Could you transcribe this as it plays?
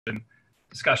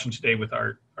discussion today with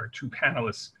our two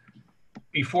panelists.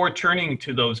 Before turning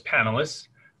to those panelists,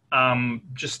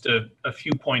 just a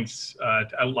few points to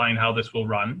outline how this will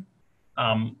run.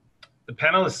 The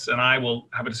panelists and I will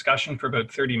have a discussion for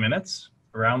about 30 minutes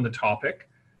around the topic.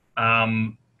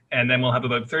 And then we'll have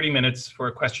about 30 minutes for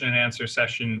a question and answer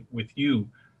session with you,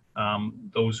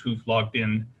 those who've logged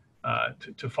in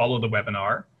to follow the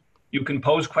webinar. You can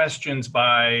pose questions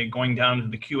by going down to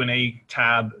the Q&A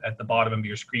tab at the bottom of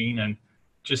your screen and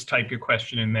just type your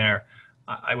question in there.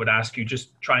 I would ask you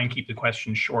just try and keep the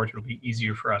questions short. It'll be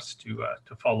easier for us to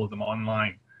follow them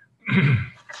online.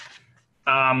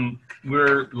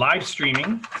 We're live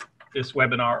streaming this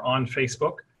webinar on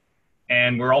Facebook,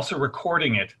 and we're also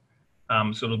recording it.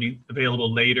 So it'll be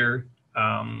available later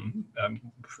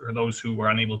for those who were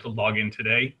unable to log in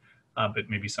today, but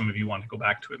maybe some of you want to go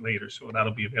back to it later. So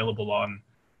that'll be available on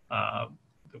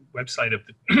the website of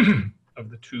the, of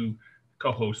the two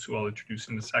co-hosts who I'll introduce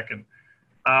in a second.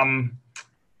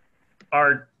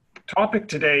 Our topic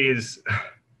today is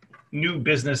new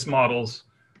business models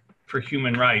for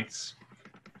human rights.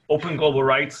 Open Global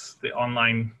Rights, the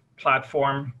online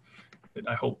platform that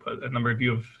I hope a number of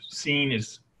you have seen,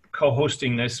 is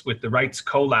co-hosting this with the Rights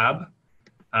CoLab.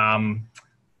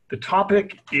 The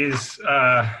topic is,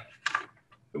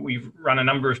 we've run a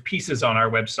number of pieces on our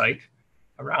website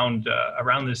around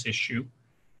this issue.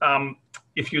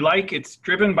 If you like, it's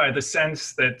driven by the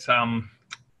sense that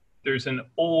there's an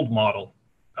old model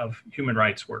of human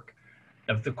rights work.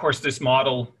 Of course, this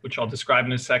model, which I'll describe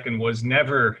in a second, was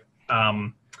never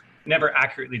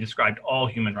accurately described all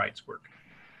human rights work.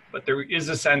 But there is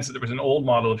a sense that there was an old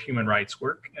model of human rights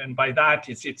work. And by that,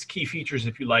 its key features,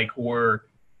 if you like, were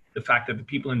the fact that the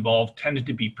people involved tended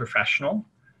to be professional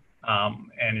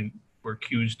and were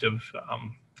accused of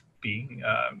being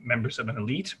members of an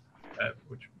elite,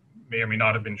 which may or may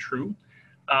not have been true.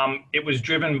 It was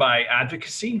driven by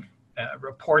advocacy,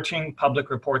 reporting, public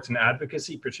reports and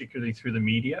advocacy, particularly through the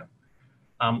media.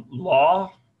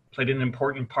 Law played an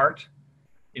important part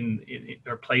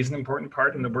or plays an important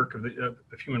part in the work of the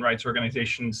human rights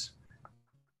organizations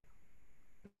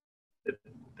that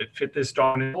fit this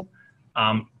dominant.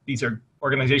 These are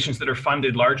organizations that are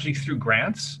funded largely through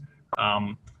grants,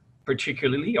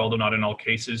 particularly, although not in all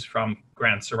cases, from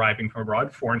grants arriving from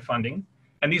abroad, foreign funding.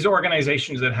 And these are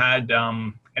organizations that had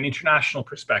an international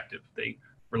perspective. They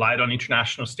relied on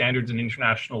international standards and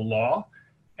international law,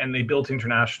 and they built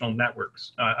international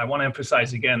networks. I want to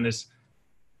emphasize again, this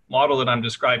model that I'm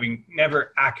describing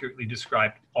never accurately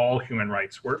described all human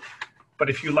rights work, but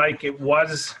if you like, it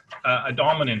was a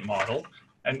dominant model,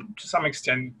 and to some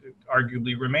extent, it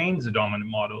arguably remains a dominant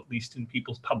model, at least in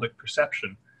people's public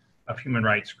perception of human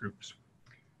rights groups.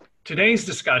 Today's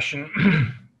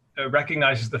discussion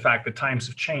recognizes the fact that times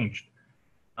have changed.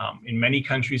 In many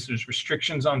countries, there's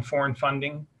restrictions on foreign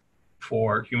funding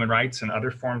for human rights and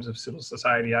other forms of civil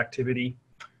society activity.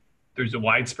 There's a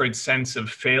widespread sense of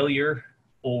failure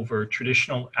over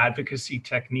traditional advocacy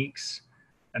techniques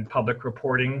and public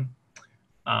reporting.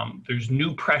 There's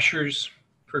new pressures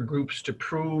for groups to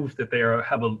prove that they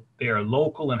are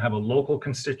local and have a local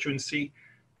constituency,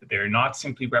 that they are not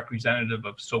simply representative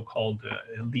of so-called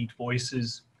elite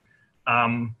voices.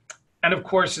 And of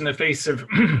course, in the face of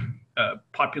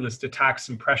populist attacks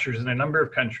and pressures in a number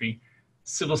of countries,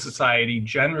 civil society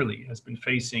generally has been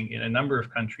facing, in a number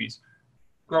of countries,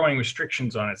 growing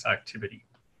restrictions on its activity.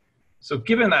 So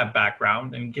given that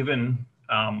background and given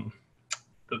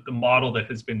the model that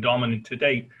has been dominant to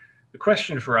date, the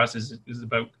question for us is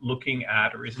about looking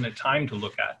at, or isn't it time to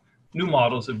look at, new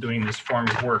models of doing this form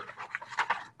of work.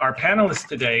 Our panelists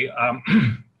today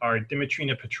are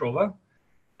Dimitrina Petrova.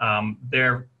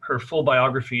 Her full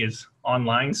biography is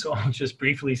online, so I'll just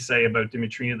briefly say about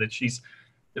Dimitrina that she's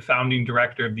the founding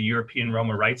director of the European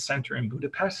Roma Rights Center in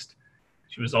Budapest.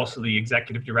 She was also the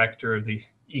executive director of the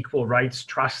Equal Rights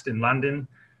Trust in London,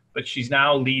 but she's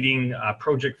now leading a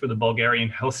project for the Bulgarian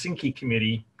Helsinki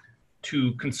Committee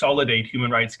to consolidate human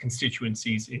rights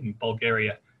constituencies in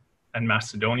Bulgaria and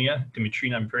Macedonia.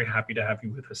 Dimitrina, I'm very happy to have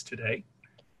you with us today.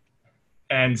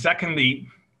 And secondly,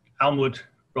 Almut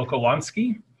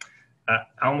Rokowanski.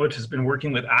 Almut has been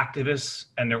working with activists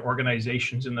and their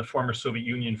organizations in the former Soviet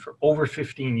Union for over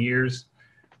 15 years,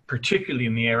 particularly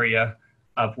in the area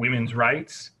of women's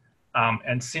rights.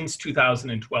 And since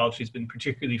 2012, she's been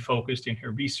particularly focused in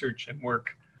her research and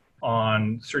work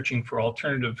on searching for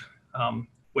alternative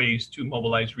ways to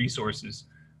mobilize resources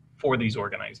for these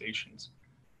organizations.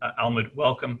 Almut,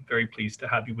 welcome. Very pleased to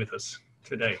have you with us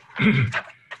today.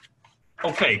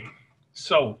 Okay,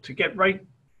 so to get right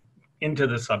into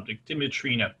the subject,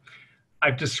 Dimitrina,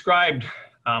 I've described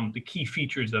the key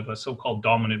features of a so-called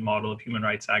dominant model of human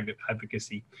rights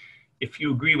advocacy. If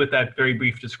you agree with that very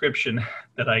brief description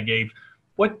that I gave,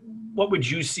 what would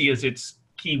you see as its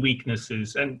key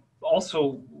weaknesses, and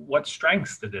also what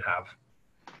strengths did it have?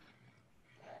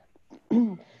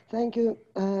 Thank you,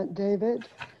 David.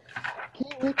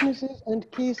 Key weaknesses and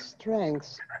key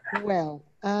strengths. Well,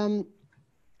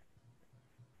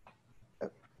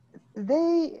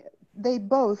 they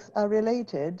both are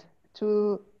related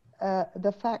to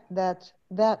the fact that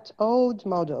that old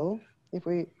model, if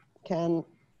we can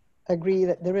agree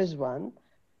that there is one,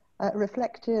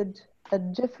 reflected a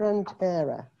different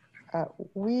era.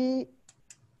 We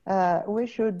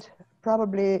should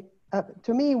probably,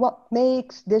 to me, what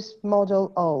makes this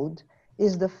model old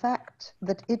is the fact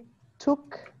that it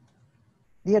took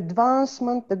the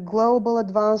advancement, the global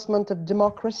advancement of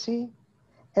democracy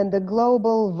and the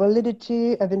global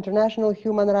validity of international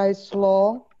human rights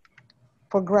law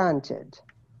for granted.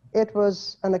 It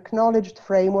was an acknowledged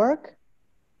framework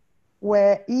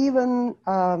where even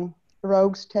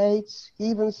rogue states,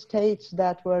 even states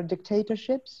that were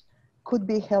dictatorships, could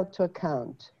be held to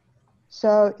account.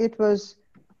 So it was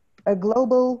a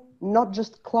global, not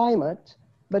just climate,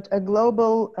 but a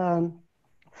global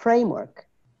framework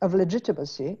of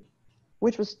legitimacy,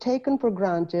 which was taken for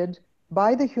granted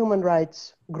by the human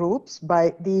rights groups,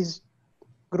 by these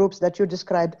groups that you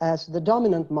described as the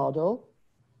dominant model,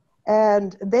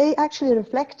 and they actually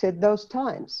reflected those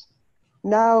times.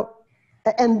 Now,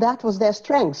 and that was their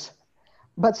strength.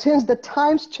 But since the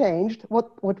times changed,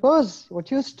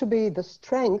 what used to be the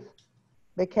strength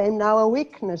became now a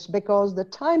weakness because the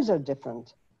times are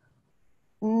different.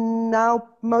 Now,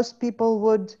 most people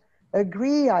would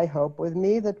agree, I hope, with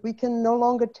me that we can no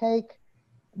longer take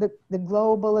the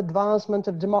global advancement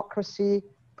of democracy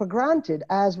for granted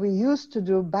as we used to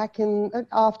do back in,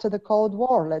 after the Cold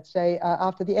War, let's say,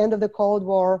 after the end of the Cold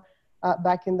War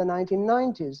back in the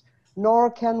 1990s.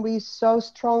 Nor can we so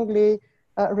strongly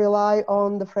rely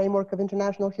on the framework of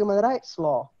international human rights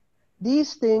law.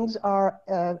 These things are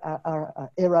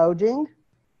eroding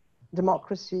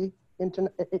democracy,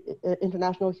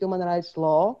 international human rights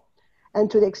law. And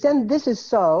to the extent this is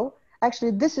so,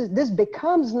 actually this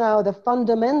becomes now the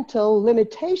fundamental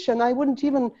limitation. I wouldn't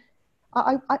even,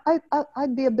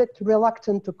 I'd be a bit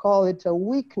reluctant to call it a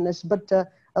weakness, but a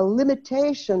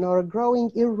limitation or a growing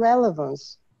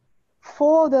irrelevance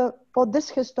for this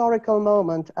historical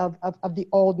moment of the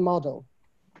old model.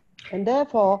 And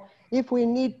therefore, if we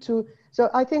need to, so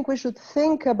I think we should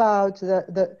think about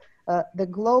the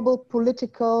global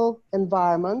political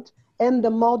environment and the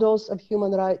models of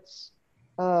human rights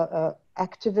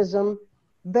activism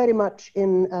very much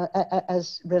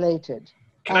as related.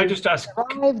 Can I just ask?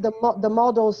 Derive the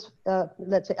models,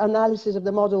 let's say, analysis of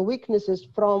the model weaknesses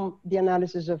from the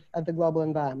analysis of the global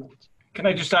environment. Can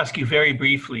I just ask you very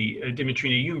briefly,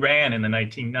 Dimitrina, you ran in the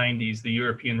 1990s the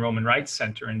European Roman Rights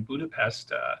Center in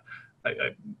Budapest, a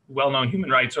well-known human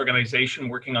rights organization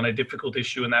working on a difficult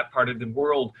issue in that part of the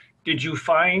world. Did you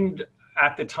find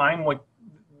at the time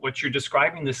what you're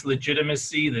describing, this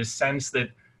legitimacy, this sense that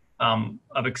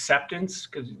of acceptance?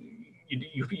 Because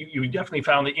you definitely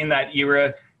found that in that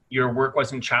era, your work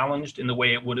wasn't challenged in the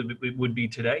way it would be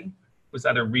today. Was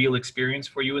that a real experience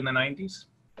for you in the 90s?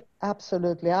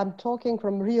 Absolutely. I'm talking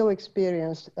from real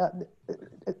experience.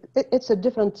 It's a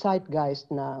different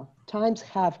zeitgeist now. Times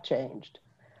have changed.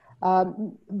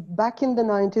 Back in the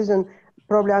 90s, and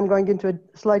probably I'm going into a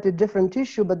slightly different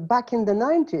issue, but back in the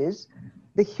 90s,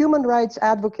 the human rights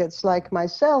advocates like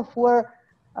myself were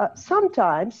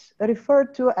sometimes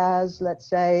referred to as, let's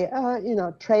say,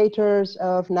 traitors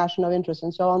of national interest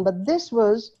and so on. But this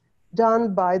was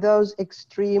done by those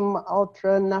extreme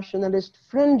ultra-nationalist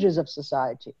fringes of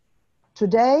society.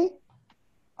 Today,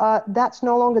 that's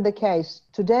no longer the case.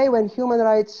 Today, when human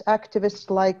rights activists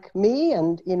like me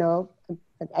and,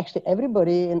 actually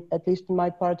everybody, at least in my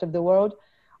part of the world,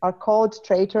 are called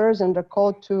traitors and are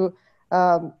called to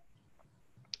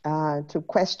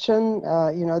question,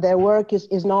 their work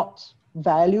is not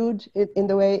valued in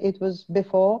the way it was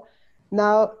before.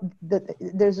 Now,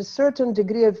 there's a certain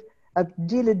degree of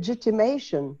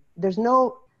delegitimation. There's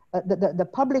no, the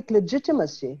public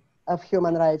legitimacy of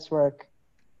human rights work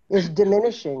is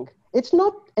diminishing. It's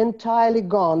not entirely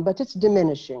gone, but it's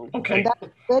diminishing. Okay. And that's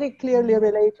very clearly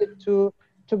related to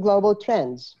global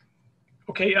trends.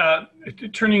 Okay,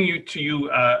 turning to you,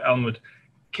 Elmwood,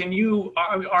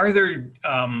 are there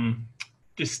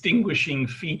distinguishing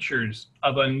features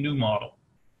of a new model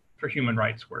for human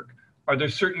rights work? Are there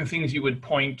certain things you would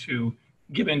point to,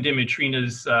 given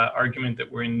Dimitrina's argument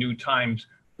that we're in new times,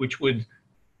 which would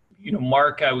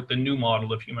mark out the new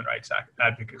model of human rights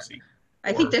advocacy?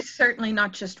 I think there's certainly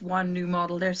not just one new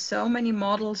model. There's so many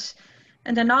models,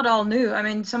 and they're not all new. I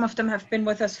mean, some of them have been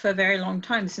with us for a very long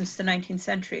time, since the 19th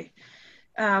century.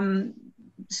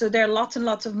 So there are lots and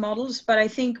lots of models, but I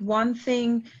think one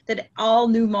thing that all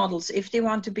new models, if they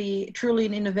want to be truly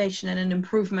an innovation and an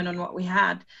improvement on what we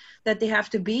had, that they have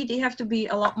to be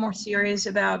a lot more serious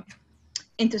about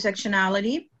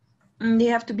intersectionality. And they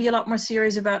have to be a lot more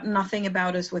serious about nothing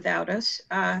about us without us.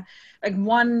 Like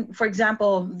one, for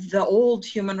example, the old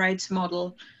human rights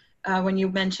model, when you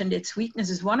mentioned its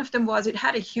weaknesses, one of them was it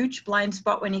had a huge blind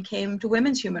spot when it came to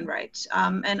women's human rights,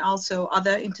 and also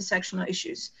other intersectional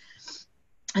issues.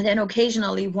 And then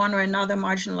occasionally one or another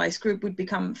marginalized group would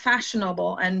become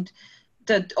fashionable, and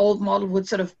the old model would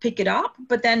sort of pick it up,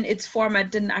 but then its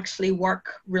format didn't actually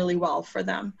work really well for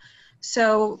them.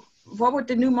 So what would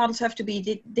the new models have to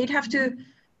be? They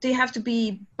have to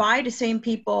be by the same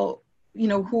people, you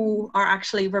know, who are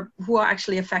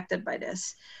actually affected by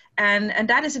this. And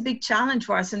that is a big challenge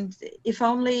for us. And if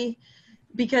only,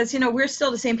 because, you know, we're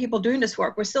still the same people doing this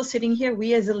work. We're still sitting here,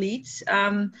 we as elites,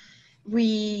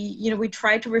 we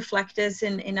try to reflect this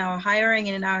in our hiring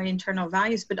and in our internal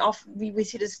values, but often we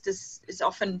see this is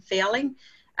often failing.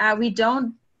 We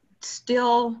don't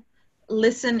still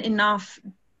listen enough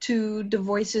to the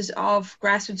voices of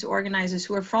grassroots organizers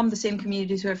who are from the same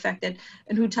communities who are affected,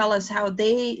 and who tell us how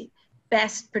they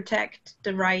best protect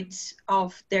the rights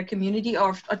of their community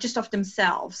or just of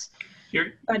themselves.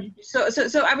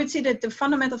 So I would say that the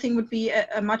fundamental thing would be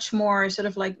a much more sort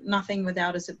of like nothing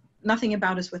about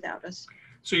us without us.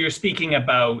 So you're speaking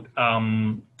about,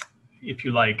 if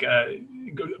you like,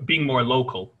 being more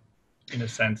local, in a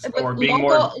sense, or being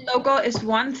local is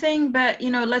one thing, but, you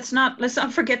know, let's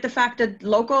not forget the fact that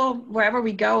local, wherever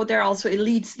we go, there are also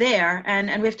elites there,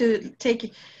 and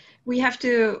we have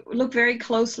to look very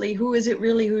closely, who is it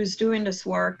really who's doing this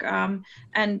work,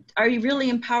 and are you really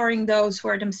empowering those who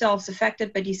are themselves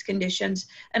affected by these conditions,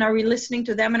 and are we listening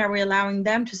to them, and are we allowing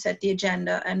them to set the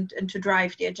agenda and to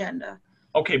drive the agenda?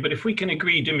 Okay, but if we can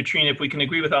agree, Dimitrina, if we can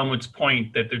agree with Almut's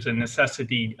point that there's a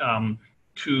necessity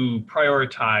to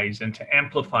prioritize and to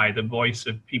amplify the voice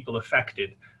of people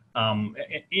affected,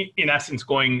 in essence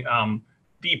going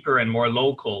deeper and more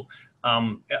local,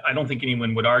 I don't think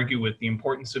anyone would argue with the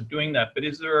importance of doing that, but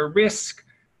is there a risk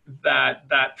that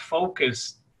that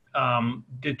focus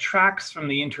detracts from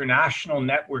the international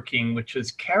networking which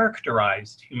has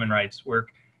characterized human rights work,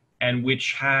 and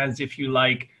which has, if you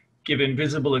like, given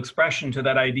visible expression to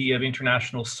that idea of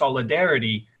international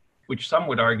solidarity, which some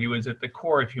would argue is at the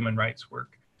core of human rights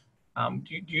work?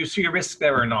 Do you see a risk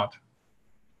there or not?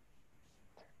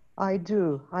 I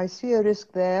do. I see a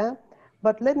risk there.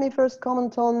 But let me first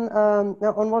comment on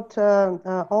what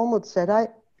Almut said.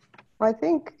 I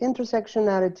think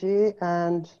intersectionality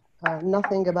and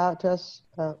nothing about us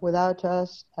without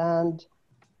us, and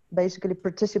basically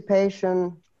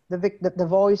participation, the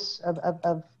voice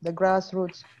of the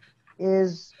grassroots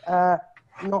is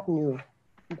not new.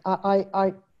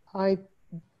 I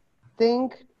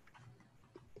think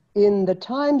in the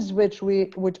times which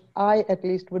I at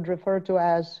least would refer to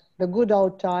as the good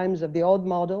old times of the old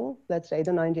model, let's say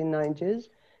the 1990s,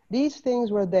 these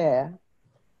things were there.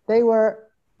 They were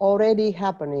already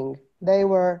happening.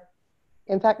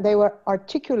 In fact, they were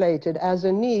articulated as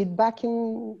a need back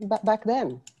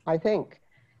then, I think.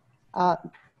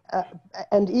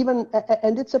 And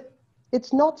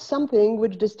it's not something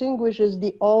which distinguishes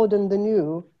the old and the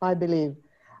new, I believe.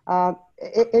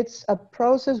 It's a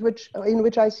process in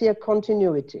which I see a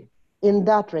continuity in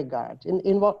that regard.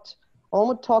 In what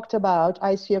Almut talked about,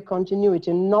 I see a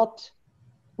continuity, not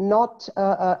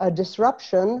a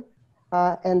disruption,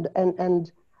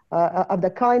 and of the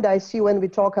kind I see when we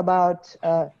talk about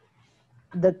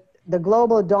the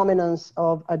global dominance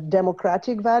of a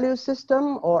democratic value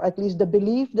system, or at least the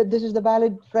belief that this is the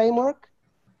valid framework,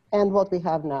 and what we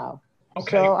have now.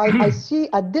 Okay. So I see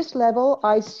at this level,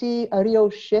 I see a real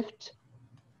shift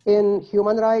in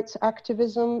human rights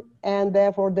activism, and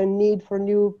therefore the need for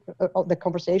the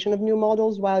conversation of new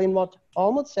models, while in what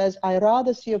Almut says, I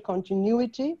rather see a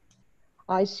continuity.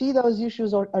 I see those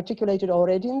issues articulated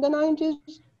already in the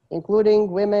 90s, including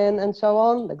women and so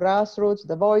on, the grassroots,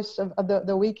 the voice of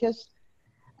the weakest.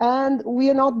 And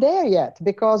we are not there yet,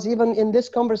 because even in this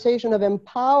conversation of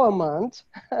empowerment,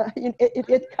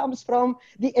 it comes from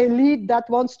the elite that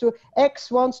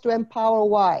X wants to empower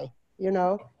Y, you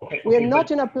know. We're not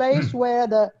in a place where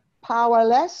the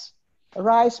powerless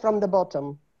rise from the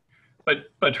bottom.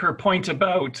 But her point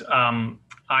about,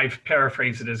 I've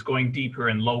paraphrased it as going deeper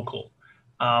and local.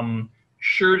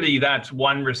 Surely that's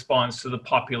one response to the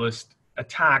populist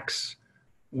attacks,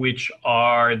 which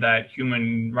are that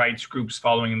human rights groups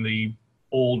following the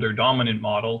old or dominant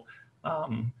model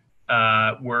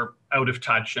were out of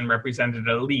touch and represented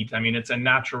an elite. I mean, it's a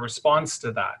natural response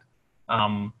to that.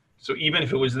 So even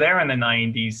if it was there in the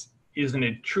 90s, isn't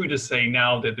it true to say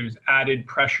now that there's added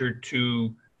pressure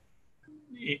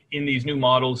in these new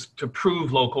models to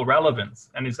prove local relevance?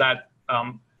 And is that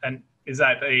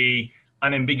a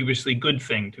unambiguously good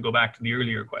thing, to go back to the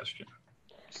earlier question?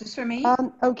 Is this for me?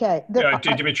 Okay.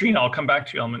 Dimitrina, I'll come back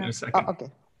to you in a second. Okay.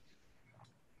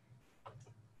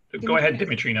 Go ahead,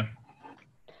 Dimitrina.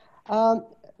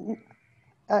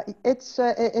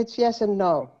 It's yes and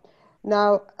no.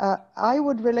 Now, I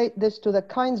would relate this to the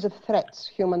kinds of threats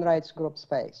human rights groups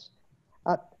face.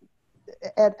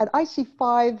 And I see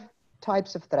 5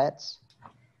 types of threats.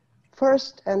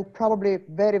 First, and probably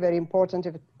very, very important,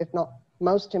 if not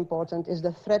most important, is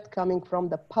the threat coming from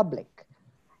the public.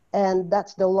 And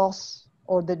that's the loss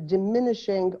or the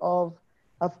diminishing of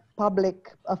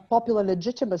popular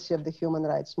legitimacy of the human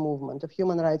rights movement, of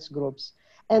human rights groups.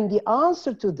 And the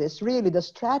answer to this, really, the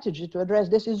strategy to address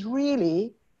this is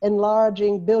really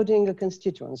enlarging, building a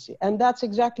constituency. And that's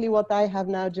exactly what I have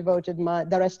now devoted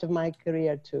the rest of my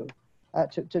career to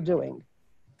doing.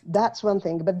 That's one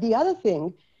thing. But the other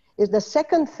thing is the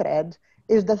second thread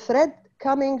is the thread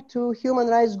coming to human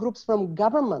rights groups from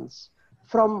governments,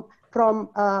 from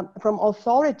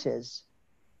authorities,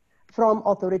 from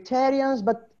authoritarians,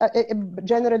 but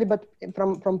generally, but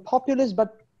from populists,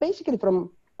 but basically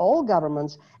from all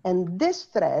governments. And this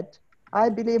threat, I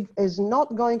believe, is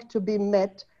not going to be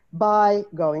met by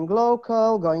going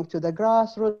local, going to the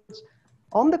grassroots.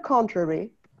 On the contrary,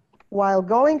 while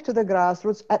going to the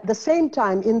grassroots, at the same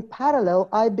time, in parallel,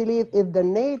 I believe if the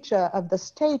nature of the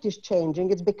state is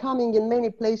changing, it's becoming in many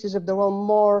places of the world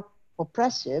more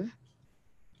oppressive,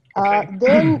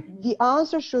 then the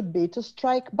answer should be to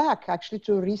strike back, actually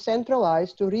to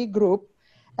re-centralize, to regroup,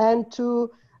 and to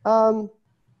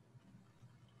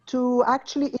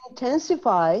actually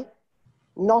intensify,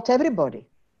 not everybody,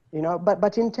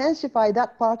 but intensify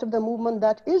that part of the movement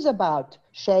that is about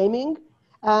shaming,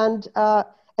 and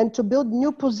to build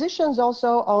new positions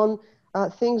also on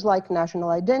things like national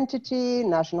identity,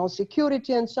 national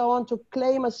security, and so on, to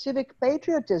claim a civic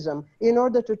patriotism in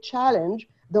order to challenge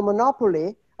the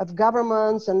monopoly of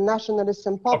governments and nationalists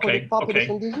and populists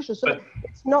on these issues. So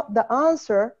it's not, the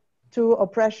answer to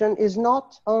oppression is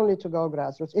not only to go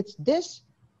grassroots, it's this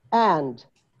and.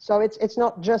 So it's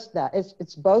not just that,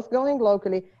 it's both going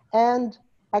locally and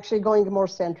actually going more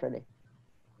centrally.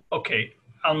 Okay,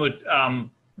 Almut,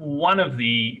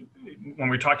 when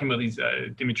we're talking about these,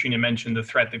 Dimitrina mentioned the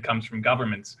threat that comes from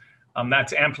governments.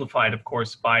 That's amplified, of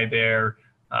course, by their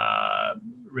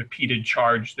repeated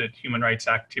charge that human rights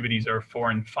activities are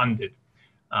foreign funded.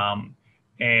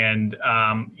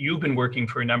 You've been working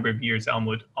for a number of years,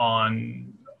 Almut,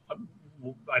 on,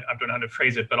 I don't know how to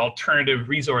phrase it, but alternative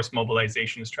resource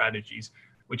mobilization strategies,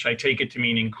 which I take it to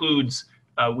mean includes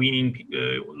weaning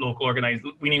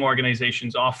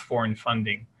organizations off foreign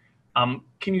funding.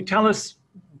 Can you tell us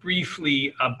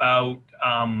briefly about,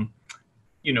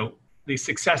 the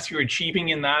success you're achieving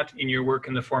in that, in your work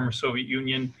in the former Soviet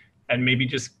Union, and maybe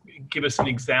just give us an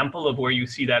example of where you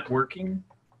see that working?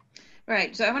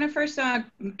 Right. So I want to first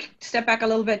step back a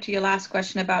little bit to your last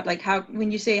question about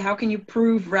when you say, how can you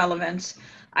prove relevance?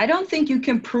 I don't think you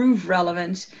can prove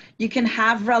relevance. You can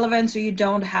have relevance or you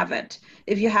don't have it.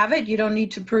 If you have it, you don't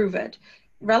need to prove it.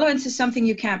 Relevance is something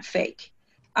you can't fake.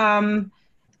 And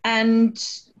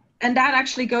that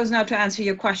actually goes now to answer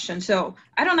your question. So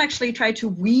I don't actually try to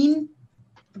wean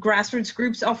grassroots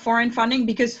groups of foreign funding,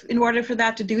 because in order for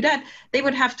that to do that, they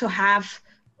would have to have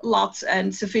lots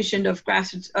and sufficient of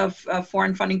grassroots of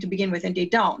foreign funding to begin with, and they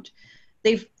don't.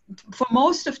 For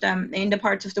most of them in the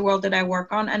parts of the world that I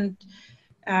work on, and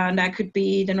that could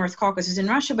be the North Caucasus in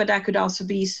Russia, but that could also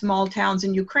be small towns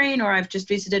in Ukraine, or I've just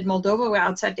visited Moldova, where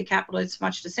outside the capital it's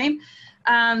much the same.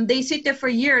 They sit there for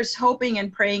years hoping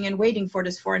and praying and waiting for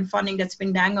this foreign funding that's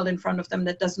been dangled in front of them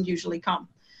that doesn't usually come.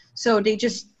 So they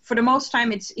just, for the most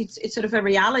time, it's sort of a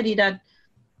reality that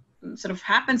sort of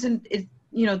happens, and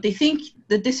they think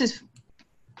that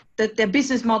that their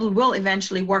business model will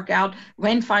eventually work out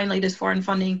when finally this foreign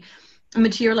funding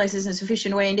materializes in a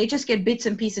sufficient way, and they just get bits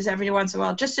and pieces every once in a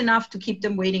while, just enough to keep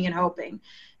them waiting and hoping.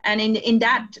 And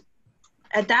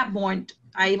at that point,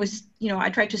 I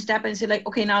tried to step in and say, like,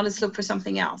 okay, now let's look for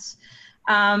something else.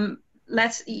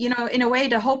 Let's, in a way,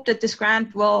 the hope that this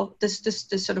grant will, this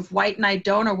sort of white knight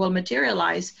donor will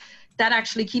materialize, that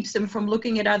actually keeps them from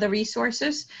looking at other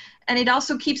resources. And it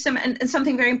also keeps them, and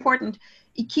something very important,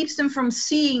 it keeps them from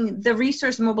seeing the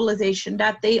resource mobilization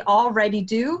that they already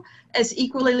do as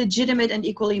equally legitimate and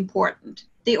equally important.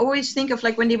 they always think of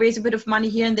like when they raise a bit of money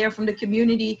here and there from the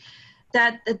community,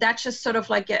 that's just sort of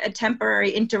like a temporary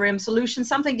interim solution,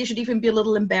 something they should even be a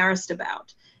little embarrassed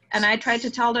about. And I try to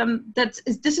tell them that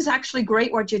this is actually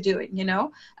great what you're doing, you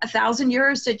know.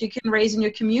 €1,000 that you can raise in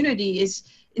your community is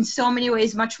in so many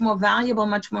ways much more valuable,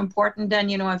 much more important than,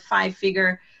 you know, a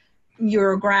 5-figure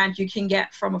euro grant you can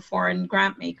get from a foreign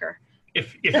grant maker.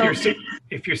 If you're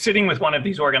sitting with one of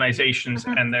these organizations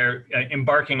and they're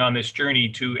embarking on this journey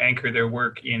to anchor their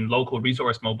work in local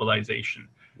resource mobilization,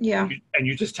 yeah, and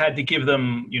you just had to give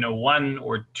them, you know, 1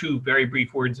 or 2 very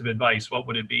brief words of advice, what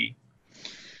would it be?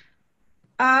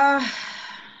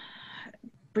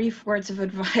 Brief words of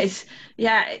advice.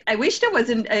 Yeah, I wish there was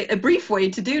a brief way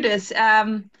to do this.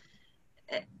 I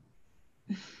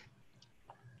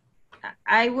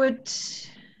would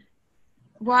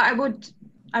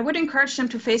encourage them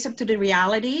to face up to the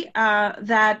reality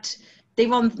that they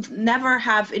will never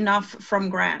have enough from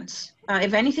grants.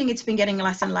 If anything, it's been getting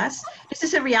less and less. This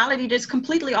is a reality that's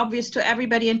completely obvious to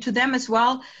everybody and to them as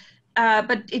well.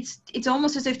 But it's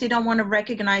almost as if they don't want to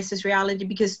recognize this reality,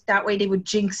 because that way they would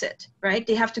jinx it, right?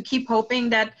 They have to keep hoping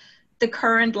that the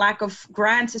current lack of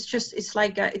grants is just,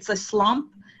 it's a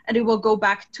slump, and it will go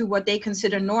back to what they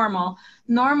consider normal.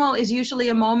 Normal is usually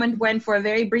a moment when, for a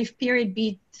very brief period,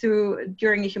 be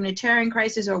during a humanitarian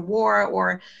crisis or war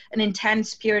or an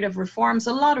intense period of reforms,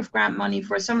 a lot of grant money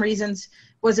for some reasons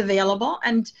was available,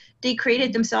 and they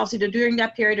created themselves either during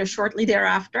that period or shortly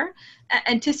thereafter,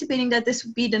 anticipating that this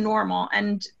would be the normal.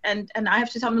 And I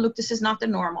have to tell them, look, this is not the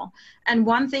normal. And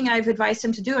one thing I've advised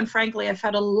them to do, and frankly, I've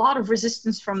had a lot of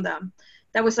resistance from them.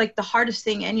 That was like the hardest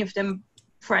thing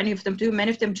for any of them to do. Many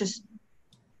of them just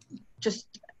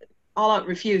all out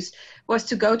refused, was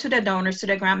to go to their donors, to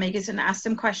their grant makers, and ask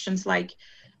them questions like,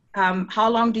 how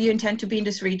long do you intend to be in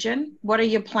this region? What are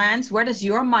your plans? Where does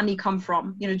your money come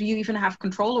from? You know, do you even have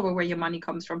control over where your money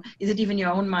comes from? Is it even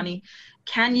your own money?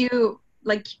 Can you,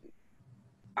 like,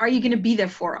 are you going to be there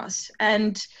for us?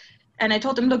 And I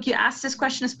told them, look, you asked this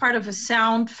question as part of a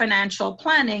sound financial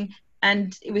planning,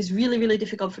 and it was really, really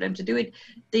difficult for them to do it.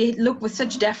 They look with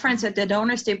such deference at their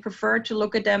donors. They prefer to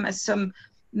look at them as some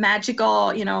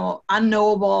magical, you know,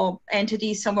 unknowable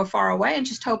entities somewhere far away, and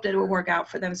just hope that it will work out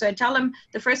for them. So I tell them,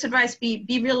 the first advice, be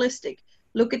realistic.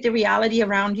 Look at the reality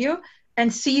around you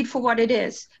and see it for what it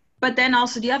is. But then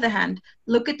also the other hand,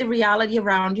 look at the reality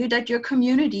around you that your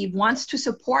community wants to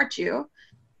support you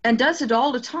and does it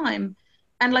all the time.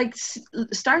 And like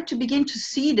start to begin to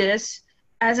see this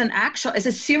as as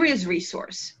a serious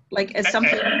resource, like as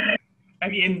something. I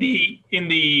mean, in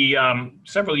the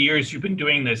several years you've been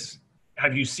doing this,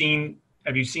 have you seen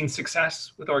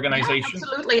success with organizations? Yeah,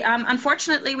 absolutely.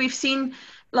 Unfortunately, we've seen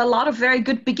a lot of very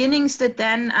good beginnings that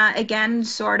then again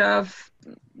sort of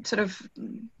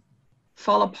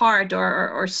fall apart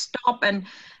or stop. And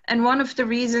one of the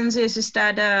reasons is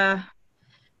that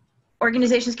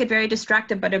organizations get very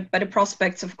distracted by the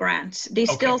prospects of grants. They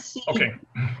still see,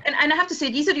 and I have to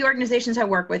say, these are the organizations I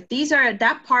work with. These are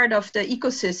that part of the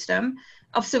ecosystem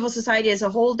of civil society as a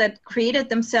whole that created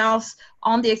themselves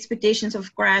on the expectations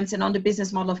of grants and on the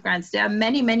business model of grants. There are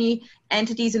many, many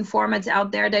entities and formats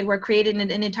out there that were created in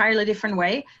an entirely different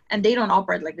way, and they don't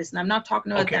operate like this. And I'm not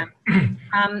talking about them.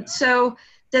 So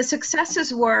the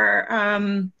successes were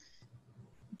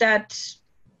that,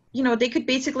 you know, they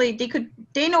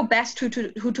know best who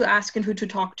to ask and who to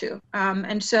talk to.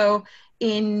 And so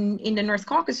in the North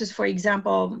Caucasus, for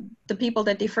example, the people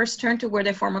that they first turned to were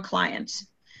their former clients.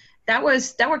 That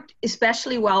worked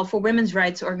especially well for women's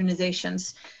rights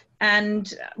organizations.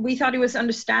 And we thought it was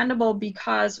understandable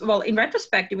because, well, in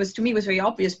retrospect, to me, it was very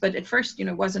obvious, but at first, you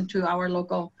know, it wasn't to our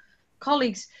local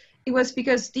colleagues. It was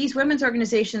because these women's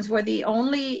organizations were the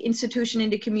only institution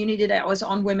in the community that was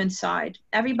on women's side.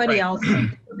 Everybody else,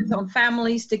 women's own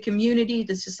families, the community,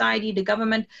 the society, the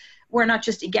government, were not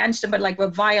just against them, but like were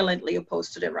violently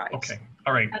opposed to their rights. Okay,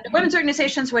 all right. And the women's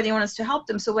organizations were the ones to help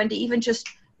them. So when they even just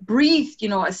breathed, you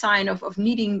know, a sign of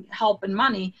needing help and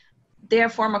money, their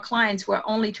former clients were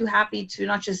only too happy to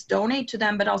not just donate to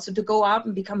them, but also to go out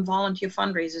and become volunteer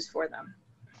fundraisers for them.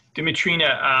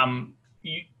 Dimitrina,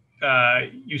 you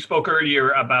spoke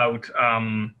earlier about,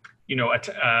 you know,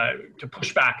 to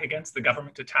push back against the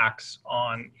government attacks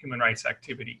on human rights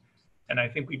activity, and I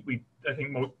think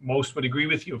most would agree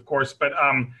with you, of course. But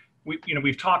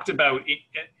we've talked about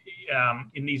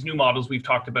in these new models, we've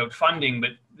talked about funding,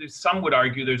 but some would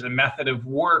argue there's a method of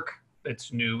work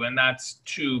that's new, and that's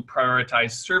to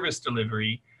prioritize service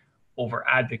delivery over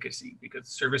advocacy, because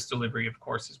service delivery, of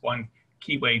course, is one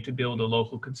key way to build a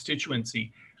local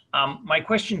constituency. My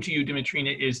question to you,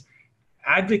 Dimitrina, is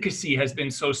advocacy has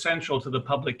been so central to the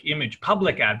public image,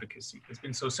 public advocacy has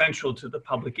been so central to the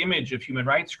public image of human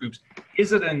rights groups.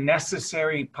 Is it a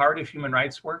necessary part of human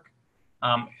rights work?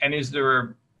 And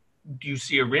do you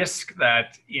see a risk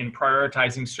that in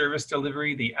prioritizing service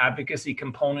delivery, the advocacy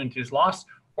component is lost,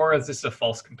 or is this a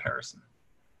false comparison?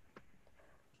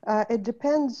 It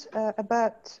depends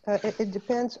it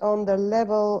depends on the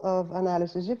level of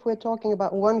analysis. If we're talking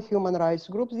about one human rights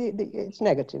group, it's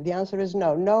negative. The answer is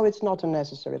no. No, it's not a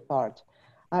necessary part.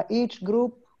 Each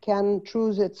group can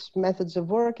choose its methods of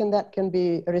work, and that can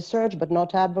be research but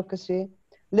not advocacy,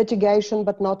 litigation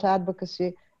but not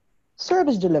advocacy,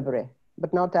 service delivery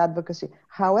but not advocacy.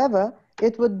 However,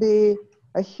 it would be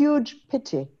a huge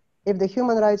pity if the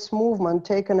human rights movement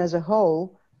taken as a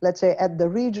whole, let's say at the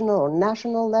regional or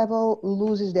national level,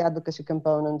 loses the advocacy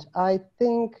component. I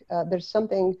think there's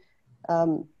something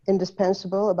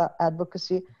indispensable about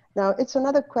advocacy. Now, it's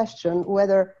another question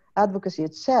whether advocacy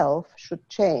itself should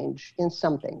change in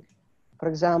something. For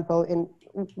example, in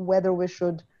whether we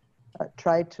should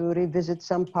try to revisit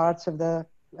some parts of the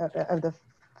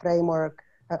framework,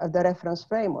 of the reference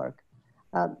framework.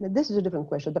 This is a different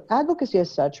question, but advocacy as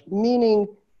such, meaning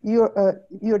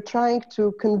you're trying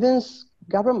to convince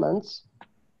governments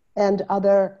and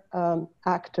other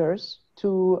actors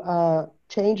to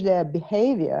change their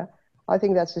behavior, I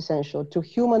think that's essential to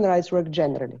human rights work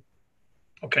generally.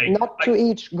 Okay. Not to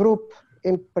each group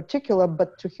in particular,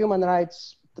 but to human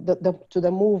rights, to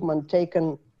the movement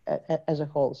taken as a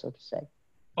whole, so to say.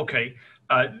 Okay.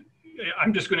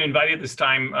 I'm just going to invite at this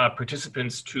time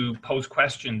participants to pose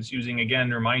questions using,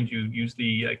 again, remind you, use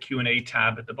the Q&A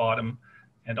tab at the bottom,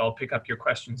 and I'll pick up your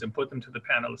questions and put them to the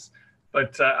panelists.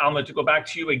 But Alma, to go back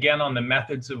to you again on the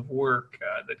methods of work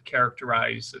that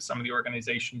characterize some of the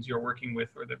organizations you're working with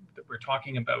or that we're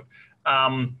talking about.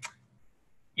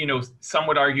 You know, some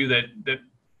would argue that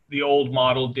the old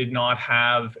model did not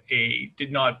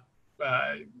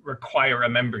require a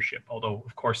membership, although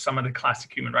of course some of the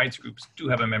classic human rights groups do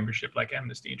have a membership, like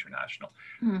Amnesty International.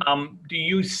 Do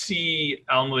you see,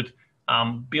 Almut,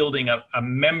 building a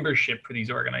membership for these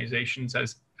organizations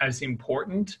as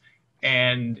important?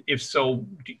 And if so,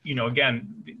 you know,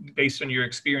 again, based on your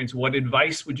experience, what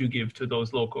advice would you give to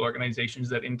those local organizations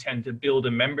that intend to build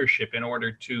a membership in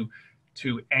order to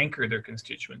anchor their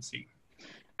constituency?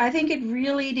 I think it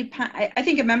really depends. I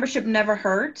think a membership never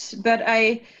hurts, but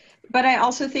I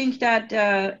also think that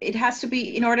it has to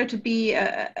be, in order to be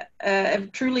a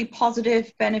truly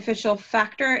positive, beneficial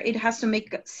factor, it has to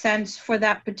make sense for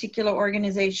that particular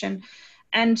organization.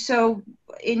 And so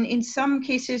in some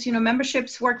cases, you know,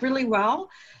 memberships work really well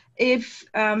if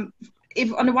on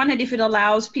the one hand, if it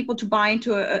allows people to buy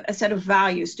into a set of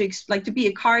values, to be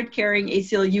a card-carrying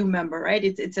ACLU member, right?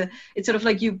 It's sort of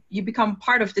like you become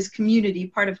part of this community,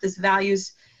 part of this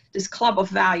values, this club of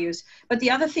values. But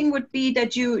the other thing would be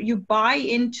that you buy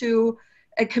into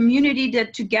a community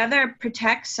that together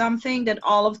protects something that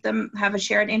all of them have a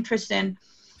shared interest in.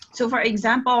 So for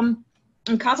example,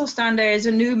 in Kazakhstan, there is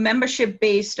a new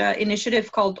membership-based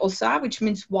initiative called OSA, which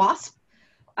means WASP.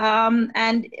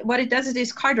 And what it does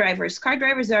is car drivers. Car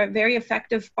drivers are very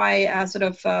effective by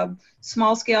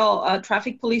small-scale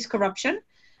traffic police corruption.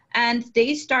 And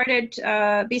they started,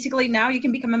 basically now you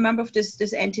can become a member of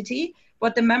this entity.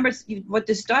 What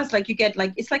this does, like you get,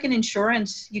 like, it's like an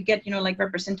insurance. You get, you know, like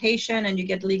representation and you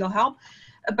get legal help.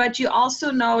 But you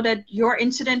also know that your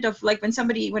incident of, like,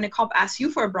 when a cop asks you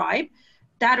for a bribe,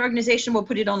 that organization will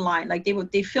put it online. Like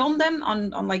they film them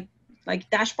on like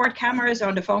dashboard cameras or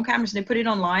on the phone cameras, and they put it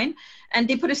online, and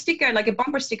they put a sticker, like a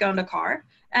bumper sticker on the car.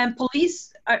 And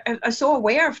police are so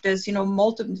aware of this, you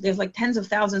know, there's like tens of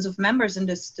thousands of members in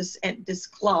this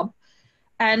club.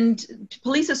 And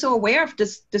police are so aware of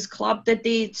this club that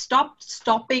they stopped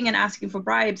stopping and asking for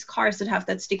bribes cars that have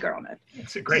that sticker on it.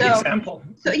 It's a great example.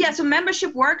 So yeah, so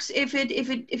membership works if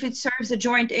it serves a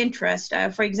joint interest.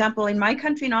 For example, in my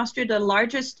country, in Austria, the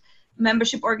largest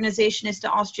membership organization is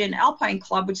the Austrian Alpine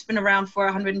Club, which has been around for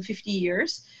 150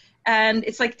 years. And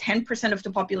it's like 10% of the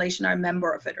population are a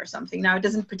member of it or something. Now, it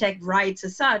doesn't protect rights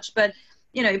as such, but,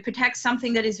 you know, it protects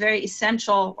something that is very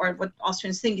essential, or what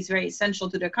Austrians think is very essential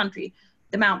to their country,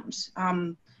 the mountains,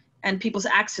 and people's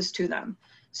access to them.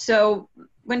 So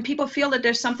when people feel that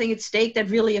there's something at stake that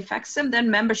really affects them,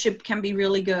 then membership can be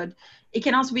really good. It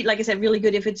can also be, like I said, really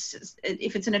good if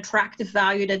it's an attractive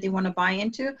value that they want to buy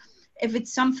into. If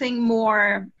it's something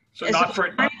more, so not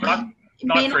for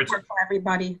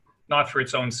everybody. Not for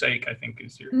its own sake, I think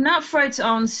is your. Not for its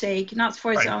own sake. Not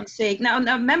for its own sake. Now,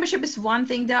 membership is one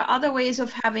thing. There are other ways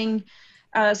of having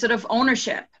sort of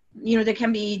ownership. You know, there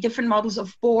can be different models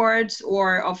of boards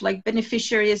or of like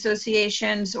beneficiary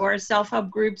associations or self-help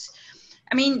groups.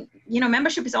 I mean,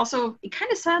 membership is also, it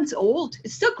kind of sounds old.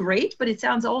 It's still great, but it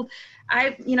sounds old.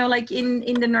 Like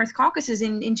in the North Caucasus,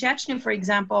 in Chechnya, for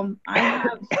example, I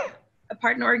have a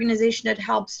partner organization that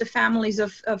helps the families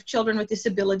of children with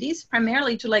disabilities,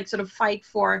 primarily to like sort of fight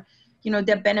for,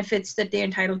 their benefits that they're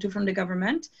entitled to from the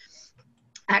government,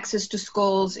 access to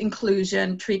schools,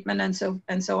 inclusion, treatment,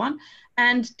 and so on.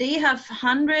 And they have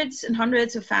hundreds and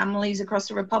hundreds of families across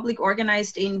the Republic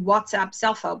organized in WhatsApp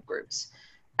self-help groups.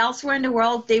 Elsewhere in the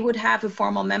world, they would have a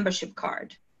formal membership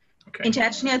card. Okay. In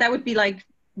Chechnya, that would be like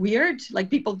weird, like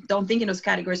people don't think in those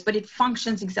categories, but it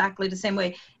functions exactly the same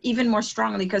way, even more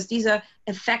strongly, because these are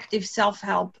effective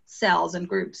self-help cells and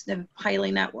groups. They're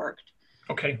highly networked.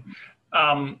 Okay.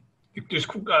 There's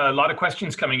a lot of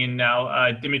questions coming in now.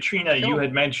 Dimitrina, sure. You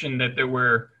had mentioned that there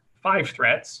were 5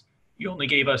 threats. You only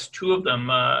gave us 2 of them.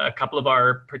 A couple of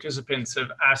our participants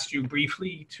have asked you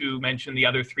briefly to mention the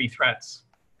other 3 threats.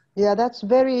 Yeah, that's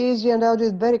very easy, and I'll do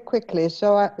it very quickly.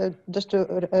 So just to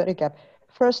recap.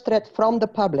 First threat from the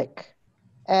public,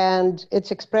 and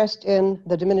it's expressed in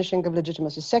the diminishing of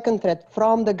legitimacy. Second threat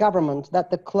from the government,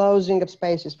 that the closing of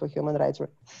spaces for human rights.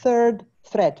 Third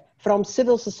threat from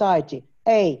civil society.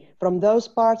 A, from those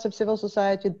parts of civil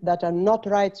society that are not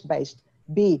rights-based.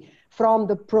 B, from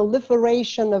the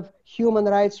proliferation of human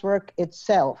rights work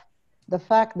itself. The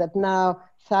fact that now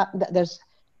that there's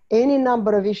any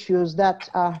number of issues that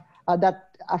are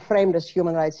framed as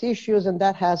human rights issues, and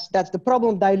that's the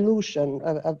problem, dilution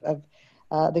of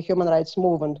the human rights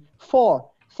movement. 4,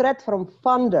 threat from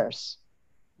funders,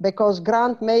 because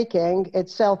grant making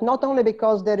itself, not only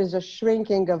because there is a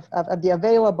shrinking of the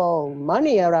available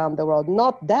money around the world,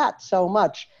 not that so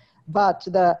much, but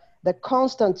the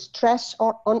constant stress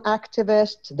on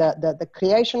activists, the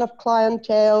creation of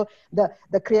clientele,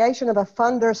 the creation of a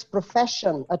funder's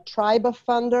profession, a tribe of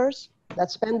funders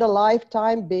that spend a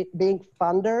lifetime being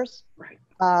funders, right.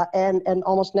 And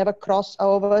almost never cross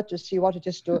over to see what it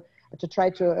is to try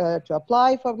to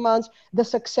apply for months. The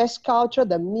success culture,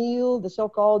 the meal, the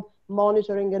so-called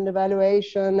monitoring and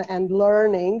evaluation and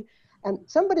learning. And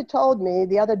somebody told me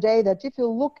the other day that if you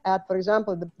look at, for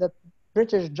example, the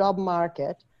British job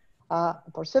market,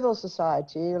 for civil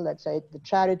society, let's say the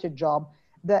charity job,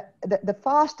 the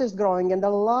fastest growing and the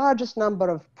largest number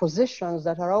of positions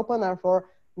that are open are for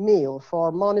meal,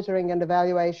 for monitoring and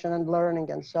evaluation and learning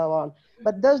and so on.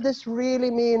 But does this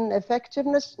really mean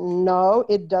effectiveness? No,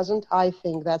 it doesn't. I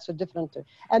think that's a different thing.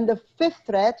 And the 5th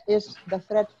threat is the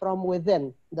threat from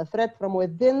within. The threat from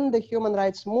within the human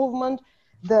rights movement,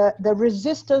 the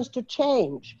resistance to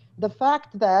change. The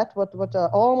fact that, what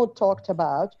Almut talked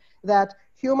about, that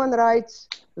human rights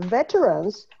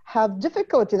veterans have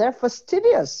difficulty, they're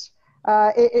fastidious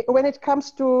when it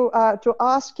comes to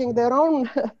asking their own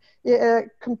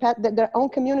their own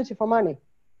community for money.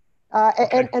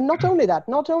 Okay. And not only that,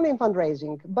 not only in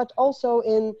fundraising, but also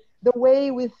in the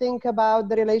way we think about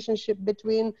the relationship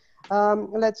between,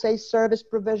 let's say, service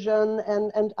provision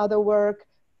and other work,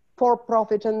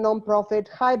 for-profit and non-profit,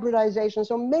 hybridization,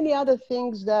 so many other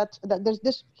things that there's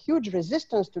this huge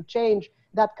resistance to change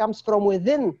that comes from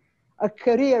within a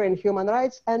career in human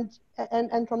rights and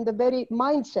from the very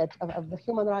mindset of the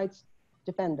human rights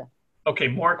defender. Okay,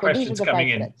 more questions coming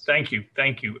in. Thank you.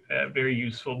 Very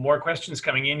useful. More questions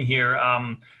coming in here.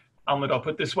 Almut, I'll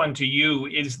put this one to you.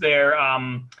 Is there,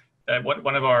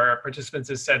 one of our participants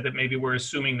has said that maybe we're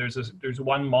assuming there's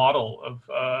one model of,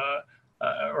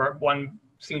 or one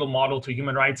single model to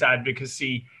human rights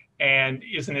advocacy, and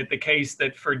isn't it the case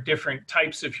that for different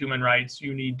types of human rights,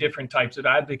 you need different types of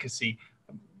advocacy?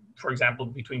 For example,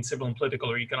 between civil and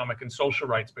political or economic and social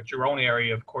rights, but your own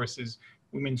area, of course, is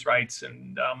women's rights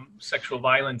and sexual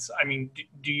violence. I mean,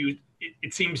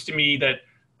 it seems to me that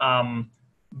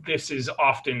this is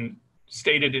often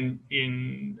stated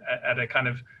at a kind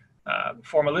of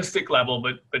formalistic level,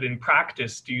 but in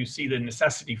practice, do you see the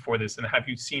necessity for this, and have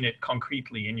you seen it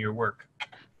concretely in your work?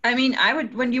 I mean,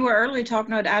 when you were earlier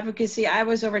talking about advocacy, I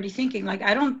was already thinking, like,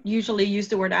 I don't usually use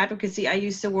the word advocacy, I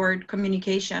use the word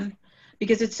communication,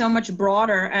 because it's so much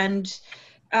broader. And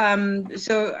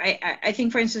so I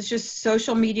think, for instance, just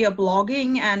social media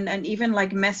blogging and even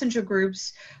like messenger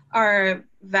groups are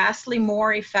vastly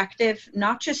more effective,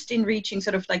 not just in reaching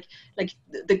sort of like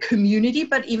the community,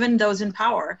 but even those in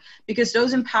power, because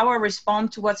those in power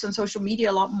respond to what's on social media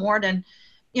a lot more than,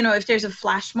 if there's a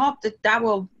flash mob that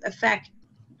will affect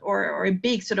or a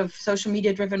big sort of social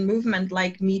media driven movement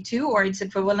like Me Too or its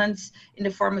equivalents in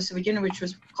the former Soviet Union, which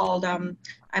was called I'm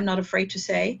Not Afraid to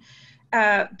Say,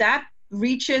 that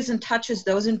reaches and touches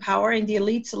those in power and the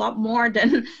elites a lot more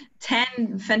than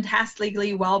 10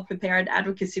 fantastically well prepared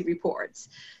advocacy reports.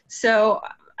 So,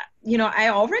 I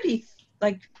already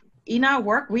in our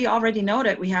work, we already know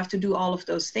that we have to do all of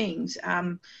those things.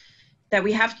 That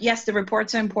we have, yes, the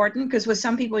reports are important, because with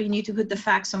some people you need to put the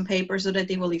facts on paper so that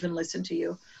they will even listen to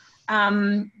you.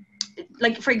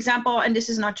 Like, for example, and this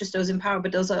is not just those in power,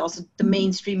 but those are also the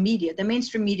mainstream media. The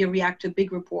mainstream media react to a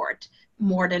big report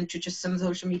more than to just some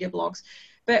social media blogs.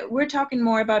 But we're talking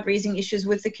more about raising issues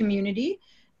with the community,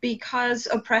 because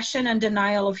oppression and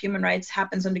denial of human rights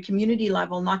happens on the community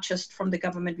level, not just from the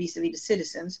government vis-a-vis the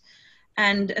citizens.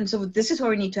 And so this is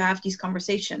where we need to have these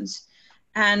conversations.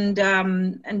 And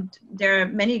there are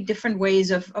many different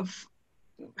ways of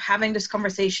having this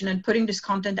conversation and putting this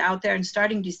content out there and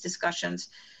starting these discussions.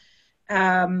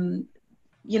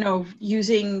 You know,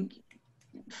 using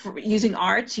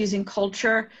arts, using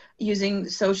culture, using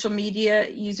social media,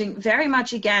 using very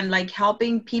much, again, like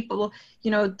helping people,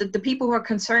 you know, the people who are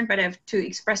concerned by that to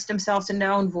express themselves in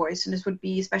their own voice. And this would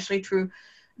be especially true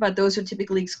about those who are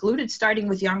typically excluded, starting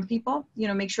with young people. You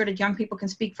know, make sure that young people can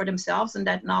speak for themselves and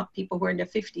that not people who are in their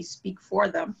 50s speak for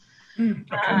them.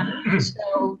 Okay.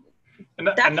 So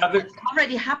that's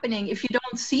already happening. If you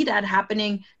don't see that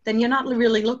happening, then you're not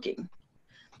really looking.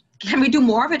 Can we do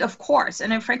more of it? Of course.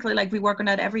 And then frankly, like, we work on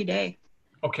that every day.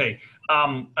 Okay.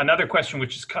 Another question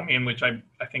which has come in, which I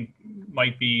think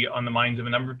might be on the minds of a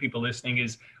number of people listening,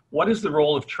 is what is the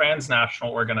role of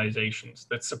transnational organizations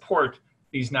that support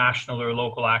these national or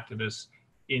local activists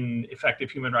in effective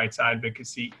human rights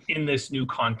advocacy in this new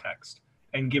context,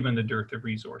 and given the dearth of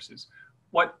resources?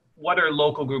 What are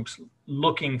local groups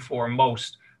looking for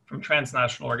most from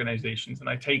transnational organizations? And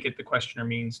I take it the questioner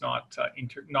means not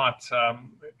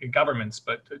governments,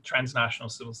 but transnational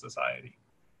civil society.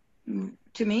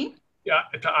 To me? Yeah,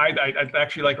 I'd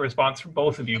actually like a response from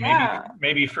both of you. Yeah.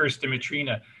 Maybe first to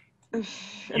Matrina.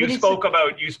 You spoke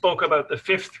about the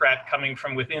fifth threat coming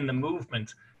from within the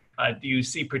movement. Do you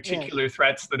see particular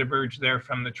threats that emerge there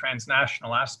from the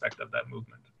transnational aspect of that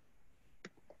movement?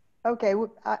 Okay,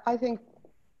 I think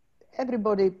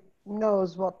everybody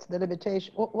knows what the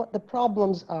limitation, what the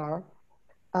problems are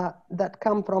that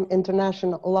come from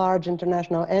large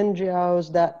international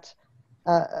NGOs that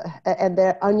and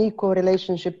their unequal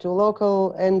relationship to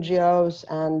local NGOs,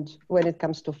 and when it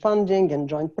comes to funding and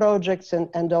joint projects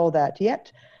and all that.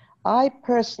 Yet, I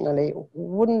personally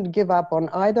wouldn't give up on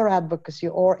either advocacy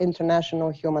or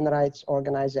international human rights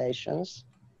organizations,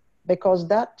 because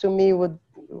that to me would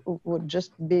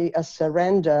just be a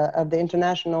surrender of the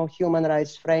international human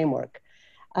rights framework.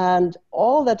 And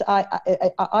all that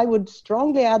I would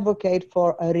strongly advocate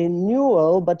for a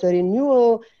renewal, but a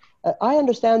renewal, I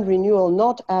understand renewal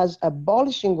not as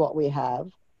abolishing what we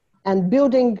have and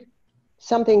building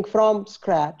something from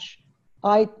scratch.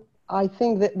 I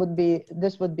think this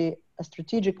would be a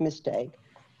strategic mistake.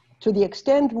 To the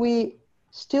extent we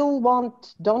still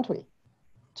want, don't we,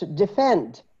 to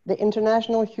defend the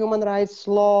international human rights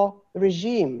law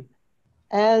regime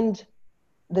and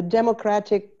the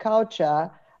democratic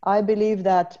culture, I believe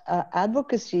that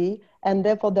advocacy, and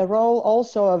therefore the role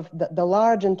also of the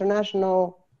large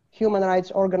international human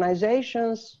rights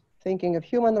organizations, thinking of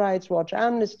Human Rights Watch,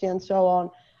 Amnesty, and so on,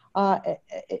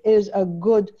 is a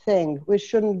good thing. We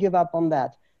shouldn't give up on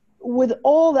that. With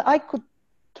all I could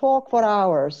talk for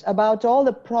hours about all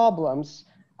the problems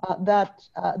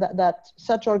that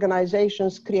such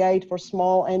organizations create for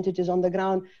small entities on the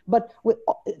ground. But with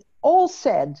all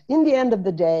said, in the end of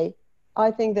the day,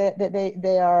 I think that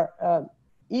they are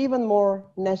even more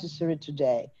necessary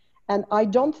today. And I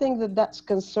don't think that that's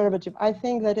conservative. I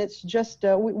think that it's just,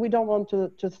 we don't want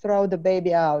to throw the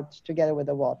baby out together with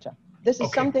the water. This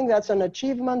is something that's an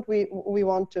achievement. We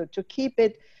want to keep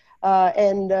it.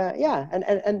 And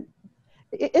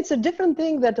it's a different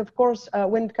thing that, of course,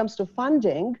 when it comes to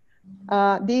funding,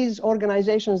 these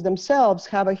organizations themselves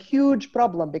have a huge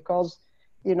problem because,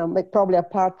 you know, probably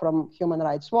apart from Human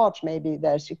Rights Watch, maybe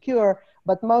they're secure,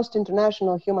 but most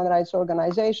international human rights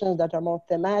organizations that are more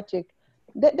thematic,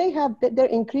 they're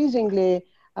increasingly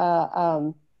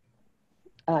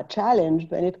challenged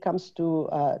when it comes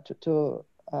to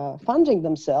funding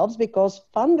themselves, because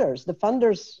the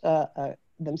funders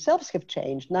themselves have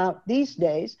changed. Now, these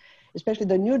days, especially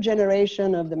the new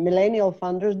generation of the millennial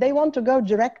funders, they want to go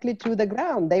directly to the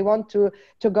ground. They want to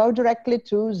go directly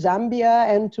to Zambia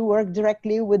and to work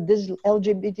directly with this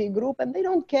LGBT group, and they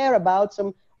don't care about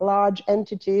some large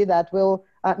entity that will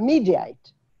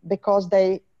mediate, because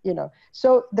they, you know,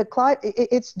 so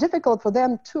it's difficult for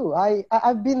them too.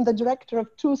 I've been the director of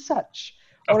two such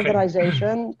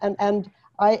organizations, and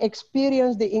I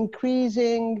experienced the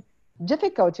increasing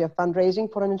difficulty of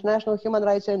fundraising for an international human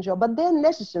rights NGO, but they're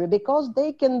necessary because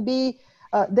they can be,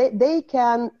 they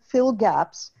can fill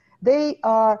gaps. They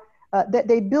are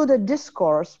they build a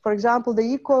discourse. For example, the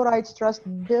Equal Rights Trust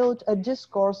built a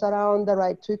discourse around the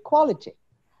right to equality,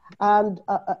 and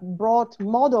brought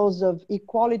models of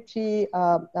equality,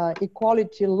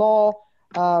 equality law,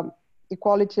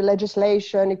 equality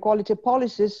legislation, equality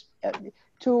policies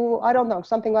to, I don't know,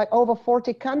 something like over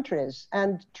 40 countries,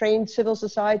 and trained civil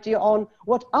society on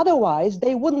what otherwise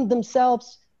they wouldn't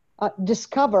themselves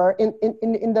discover in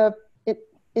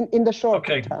the short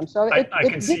term. So it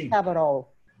did have a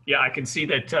role. Yeah, I can see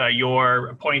that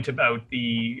your point about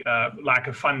the lack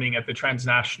of funding at the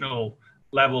transnational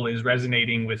level is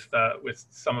resonating with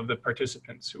some of the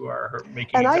participants who are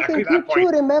making exactly that point. And I think you too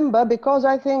remember, because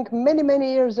I think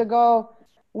many years ago,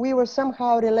 we were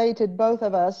somehow related, both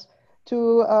of us,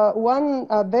 to one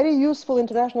very useful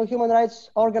international human rights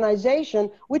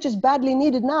organization, which is badly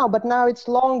needed now, but now it's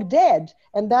long dead.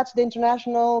 And that's the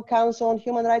International Council on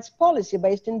Human Rights Policy,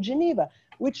 based in Geneva,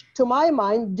 which to my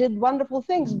mind did wonderful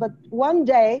things. But one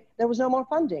day there was no more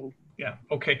funding. Yeah,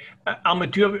 okay. Alma,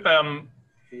 do you have,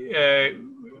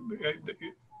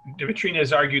 Dimitrina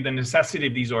has argued the necessity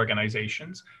of these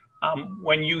organizations.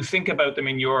 When you think about them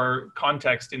in your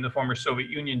context in the former Soviet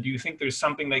Union, do you think there's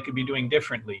something they could be doing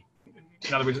differently?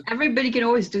 In other words, everybody can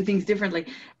always do things differently.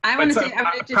 I want to say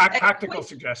practical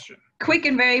suggestion. Quick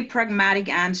and very pragmatic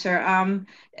answer.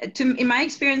 In my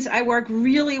experience, I work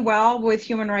really well with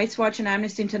Human Rights Watch and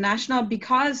Amnesty International,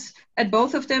 because at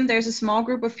both of them, there's a small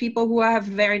group of people who I have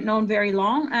known very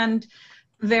long and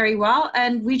very well,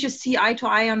 and we just see eye to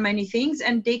eye on many things,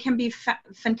 and they can be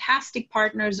fantastic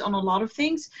partners on a lot of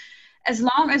things, as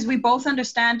long as we both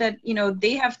understand that, you know,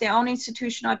 they have their own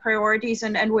institutional priorities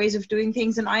and ways of doing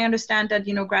things, and I understand that,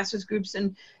 you know, grassroots groups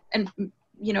and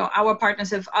you know, our partners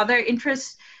have other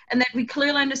interests, and that we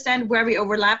clearly understand where we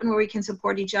overlap and where we can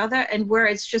support each other, and where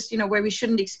it's just, you know, where we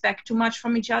shouldn't expect too much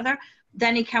from each other,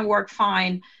 then it can work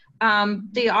fine.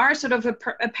 They are sort of a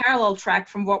parallel track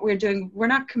from what we're doing. We're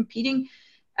not competing.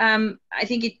 I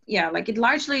think it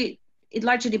largely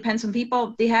depends on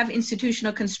people. They have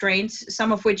institutional constraints,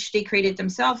 some of which they created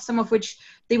themselves, some of which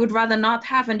they would rather not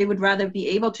have, and they would rather be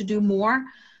able to do more.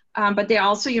 But they're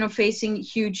also, you know, facing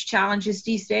huge challenges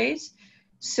these days.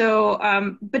 So,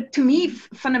 but to me,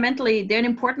 fundamentally, they're an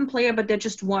important player, but they're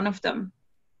just one of them.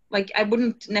 Like, I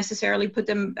wouldn't necessarily put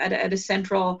them at a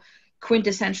central,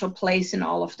 quintessential place in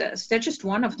all of this. They're just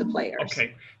one of the players.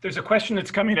 Okay, there's a question that's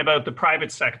coming about the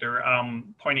private sector,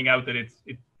 pointing out that it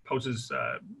poses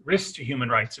risks to human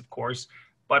rights, of course,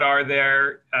 but are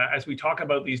there, as we talk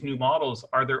about these new models,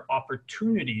 are there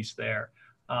opportunities there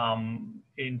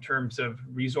in terms of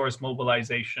resource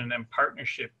mobilization and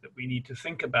partnership that we need to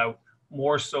think about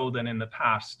more so than in the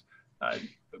past?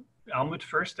 Almut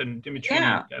first, and Dimitri,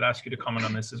 I'd ask you to comment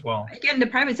on this as well. Again, the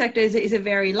private sector is a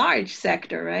very large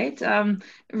sector, right?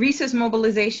 Resource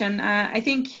mobilization, I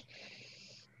think,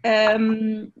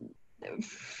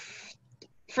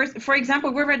 for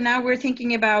example, we're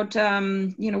thinking about,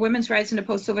 you know, women's rights in the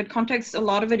post-Soviet context. A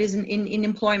lot of it is in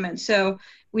employment. So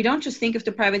we don't just think of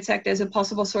the private sector as a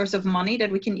possible source of money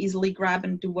that we can easily grab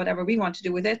and do whatever we want to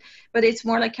do with it. But it's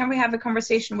more like, can we have a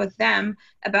conversation with them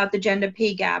about the gender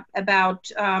pay gap, about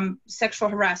sexual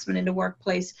harassment in the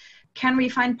workplace? Can we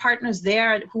find partners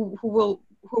there who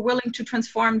are willing to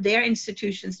transform their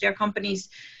institutions, their companies,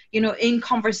 you know, in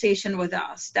conversation with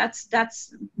us?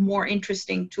 That's more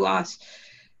interesting to us.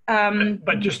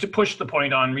 But just to push the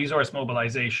point on resource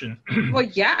mobilization. Well,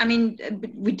 yeah, I mean,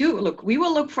 we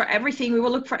will look for everything. We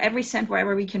will look for every cent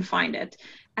wherever we can find it.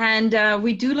 And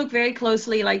we do look very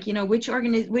closely, like, you know, which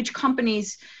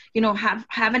companies, you know, have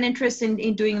an interest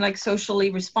in doing like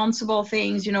socially responsible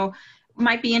things, you know,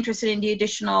 might be interested in the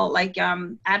additional like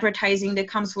advertising that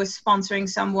comes with sponsoring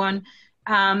someone.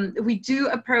 We do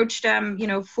approach them, you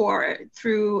know,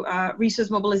 through resource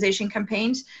mobilization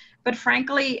campaigns. But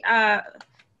frankly,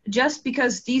 just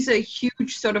because these are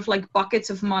huge sort of like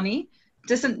buckets of money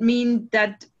doesn't mean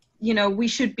that, you know, we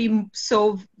should be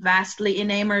so vastly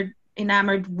enamored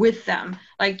with them.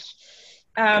 Like,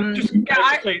 I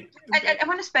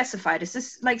want to specify this.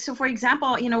 This, like, so for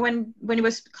example, you know, when it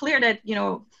was clear that, you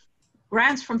know,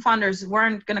 grants from funders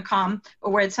weren't going to come,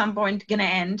 or were at some point going to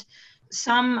end,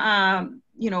 some,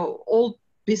 you know, old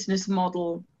business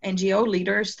model NGO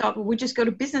leaders thought, well, we just go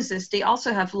to businesses. They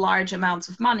also have large amounts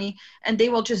of money, and they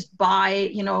will just buy,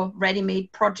 you know,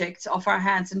 ready-made projects off our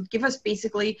hands and give us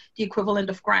basically the equivalent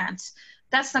of grants.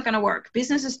 That's not going to work.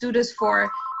 Businesses do this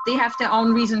they have their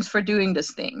own reasons for doing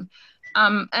this thing,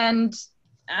 and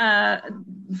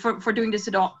for doing this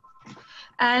at all.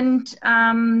 And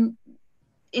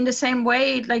in the same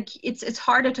way, like, it's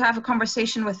harder to have a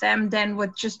conversation with them than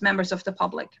with just members of the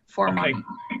public for money.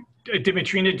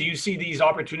 Dimitrina, do you see these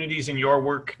opportunities in your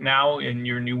work now, in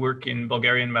your new work in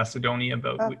Bulgaria and Macedonia?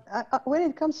 When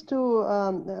it comes to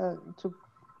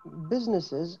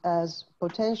businesses as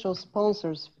potential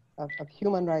sponsors of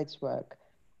human rights work,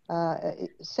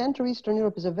 Central Eastern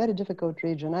Europe is a very difficult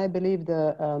region. I believe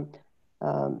the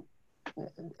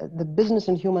business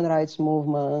and human rights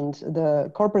movement, the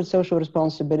corporate social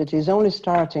responsibility is only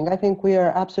starting. I think we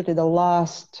are absolutely the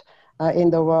last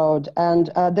in the world. And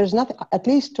there's nothing, at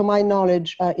least to my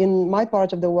knowledge, in my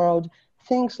part of the world,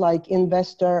 things like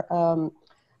investors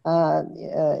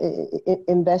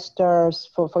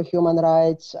for human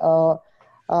rights,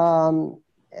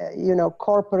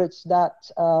 corporates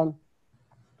that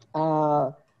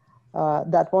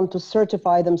want to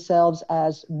certify themselves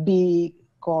as B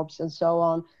Corps and so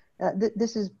on.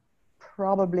 This is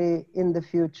probably in the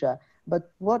future.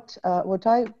 But what I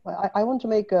want to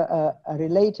make a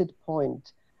related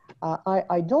point.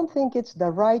 I don't think it's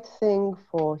the right thing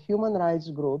for human rights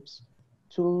groups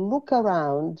to look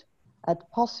around at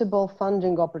possible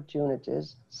funding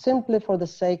opportunities simply for the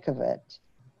sake of it.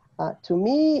 To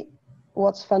me,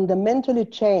 what's fundamentally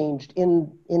changed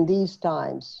in these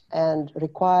times and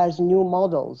requires new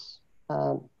models,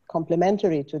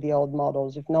 complementary to the old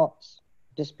models, if not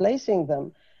displacing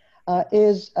them,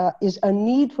 is a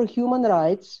need for human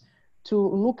rights to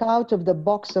look out of the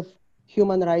box of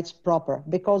human rights proper,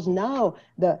 because now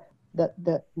the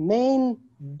main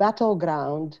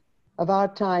battleground of our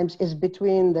times is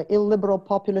between the illiberal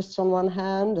populists on one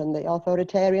hand and the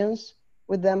authoritarians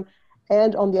with them,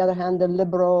 and on the other hand, the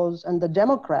liberals and the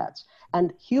Democrats.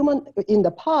 And in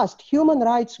the past, human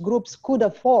rights groups could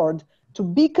afford to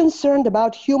be concerned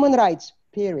about human rights,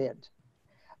 period.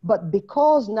 But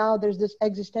because now there's this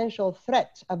existential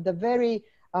threat of the very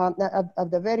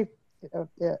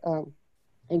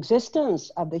existence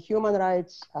of the human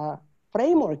rights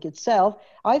framework itself,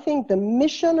 I think the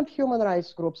mission of human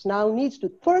rights groups now needs to,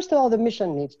 first of all, the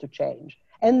mission needs to change.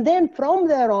 And then from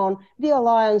there on, the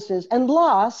alliances, and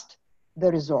last,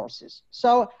 the resources.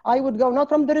 So I would go not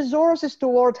from the resources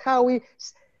toward how we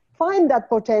find that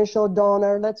potential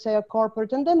donor, let's say a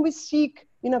corporate, and then we seek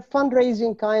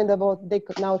fundraising kind of what they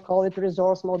could now call it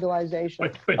resource mobilization.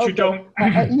 But okay. You don't.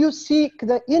 You seek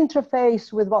the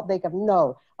interface with what they can.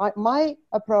 No, my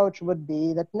approach would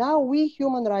be that now we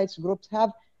human rights groups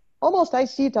have almost, I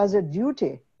see it as a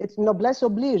duty. It's noblesse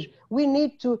oblige. We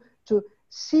need to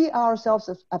see ourselves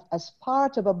as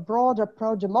part of a broader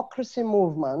pro-democracy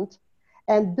movement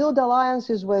and build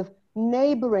alliances with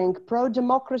neighboring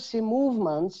pro-democracy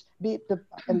movements, be it the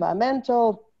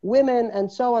environmental, women,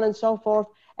 and so on and so forth,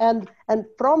 and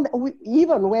from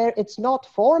even where it's not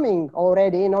forming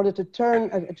already, in order to turn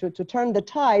the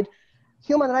tide,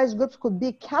 human rights groups could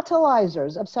be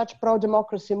catalyzers of such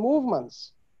pro-democracy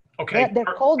movements. Okay, they're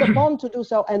called upon to do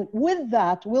so, and with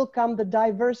that will come the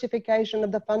diversification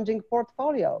of the funding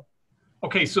portfolio.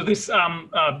 Okay, so this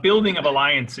building of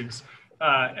alliances.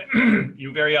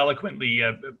 You very eloquently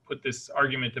put this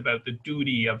argument about the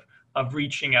duty of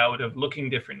reaching out, of looking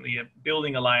differently, of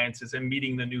building alliances and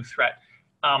meeting the new threat.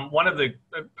 One of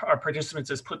our participants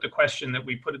has put the question that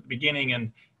we put at the beginning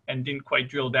and didn't quite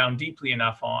drill down deeply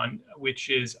enough on, which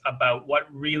is about what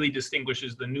really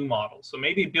distinguishes the new model. So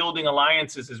maybe building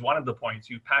alliances is one of the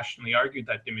points. You passionately argued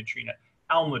that, Dimitrina.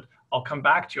 Almut, I'll come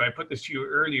back to you. I put this to you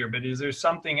earlier, but is there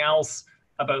something else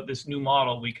about this new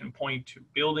model we can point to?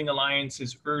 Building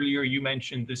alliances earlier, you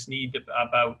mentioned this need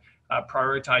about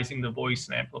prioritizing the voice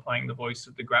and amplifying the voice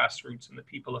of the grassroots and the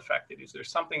people affected. Is there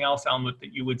something else, Almut,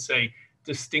 that you would say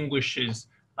distinguishes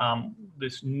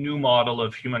this new model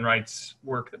of human rights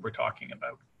work that we're talking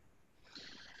about?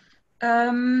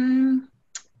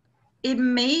 It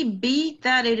may be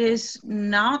that it is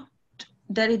not,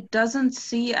 that it doesn't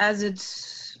see as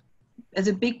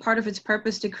a big part of its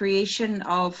purpose the creation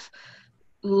of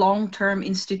long-term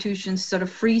institutions, sort of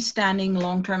freestanding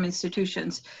long-term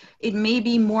institutions. It may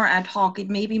be more ad hoc. It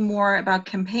may be more about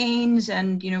campaigns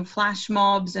and flash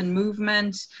mobs and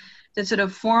movements that sort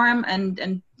of form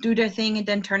and do their thing and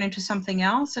then turn into something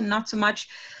else, and not so much.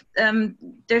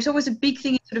 There's always a big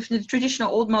thing sort of in the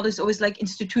traditional old model is always like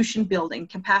institution building,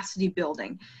 capacity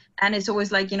building. And it's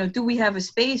always like, do we have a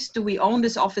space? Do we own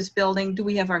this office building? Do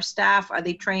we have our staff? Are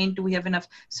they trained? Do we have enough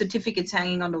certificates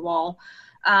hanging on the wall?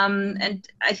 And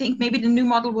I think maybe the new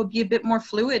model will be a bit more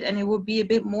fluid, and it will be a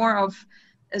bit more of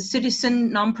a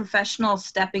citizen, non-professional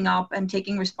stepping up and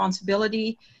taking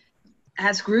responsibility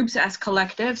as groups, as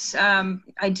collectives,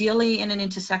 ideally in an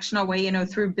intersectional way,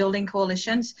 through building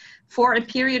coalitions for a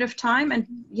period of time, and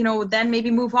then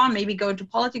maybe move on, maybe go into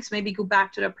politics, maybe go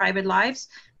back to their private lives,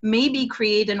 maybe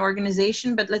create an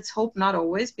organization, but let's hope not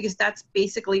always, because that's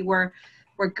basically where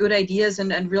where good ideas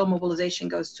and real mobilization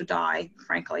goes to die,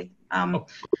 frankly.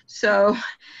 So,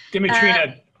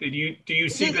 Dimitrina, do you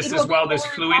see this as well, this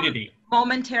fluidity?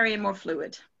 Momentary and more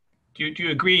fluid. Do you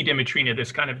agree, Dimitrina,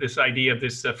 this idea of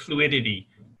this fluidity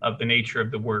of the nature of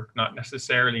the work, not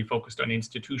necessarily focused on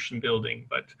institution building,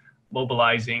 but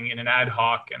mobilizing in an ad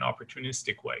hoc and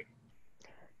opportunistic way?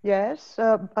 Yes.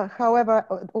 However,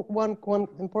 one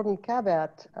important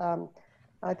caveat.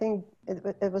 I think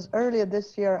it was earlier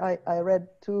this year I read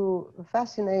two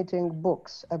fascinating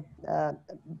books,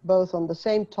 both on the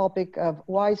same topic of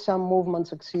why some movements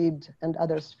succeed and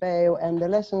others fail, and the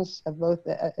lessons of both.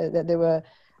 They were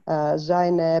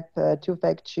Zainab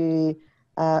Tufekci,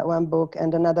 one book,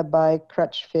 and another by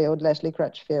Leslie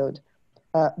Crutchfield,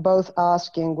 both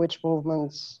asking which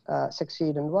movements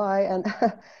succeed and why. And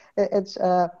it's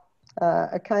a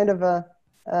kind of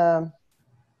a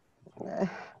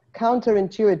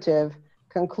counterintuitive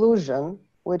conclusion,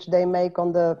 which they make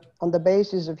on the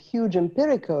basis of huge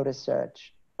empirical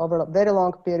research over a very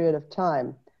long period of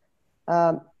time,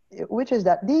 which is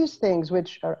that these things,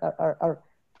 which are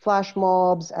flash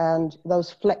mobs and those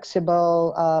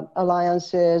flexible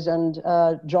alliances and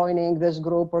joining this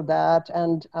group or that,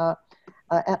 and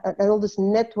all this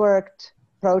networked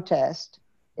protest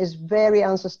is very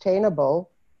unsustainable.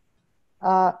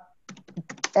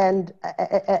 And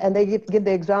they give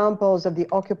the examples of the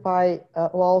Occupy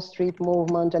Wall Street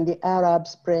movement and the Arab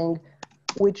Spring,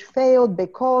 which failed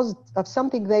because of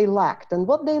something they lacked. And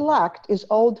what they lacked is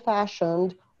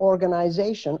old-fashioned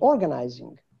organizing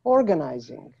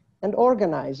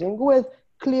with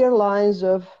clear lines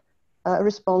of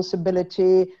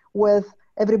responsibility, with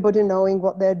everybody knowing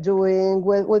what they're doing,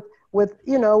 with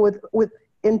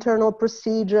internal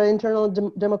procedure, internal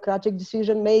democratic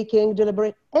decision-making,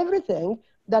 deliberate, everything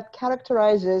that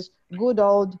characterizes good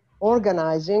old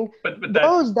organizing. But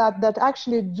those that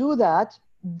actually do that,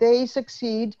 they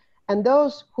succeed. And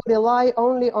those who rely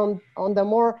only on the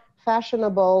more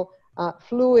fashionable,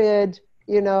 fluid,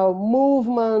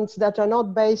 movements that are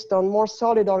not based on more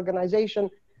solid organization,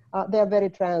 they're very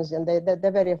transient.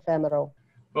 They're very ephemeral.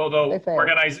 Although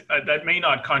that may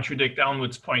not contradict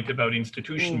Almut's point about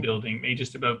institution building, may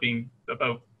just about being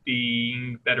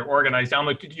better organized.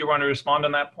 Almut, did you want to respond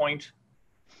on that point?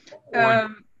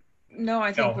 No,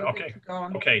 I think we'll go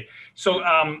on. Okay, so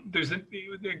there's a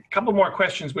couple more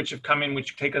questions which have come in,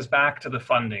 which take us back to the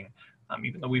funding.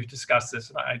 Even though we've discussed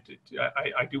this,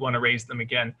 I do want to raise them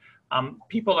again.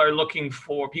 People are looking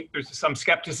for, there's some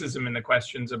skepticism in the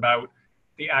questions about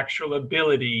the actual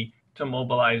ability to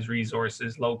mobilize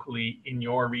resources locally in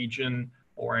your region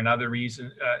or in other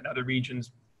regions,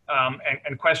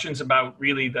 and questions about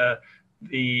really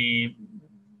the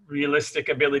realistic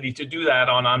ability to do that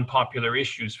on unpopular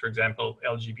issues, for example,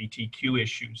 LGBTQ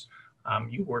issues.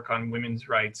 You work on women's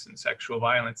rights and sexual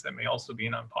violence. That may also be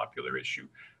an unpopular issue.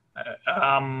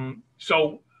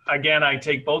 So again, I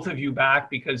take both of you back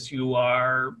because you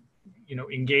are,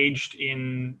 engaged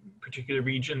in particular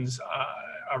regions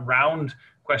around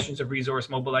questions of resource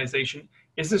mobilization.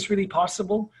 Is this really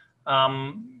possible?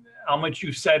 Almut,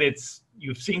 you said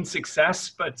you've seen success,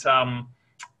 but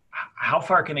how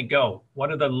far can it go?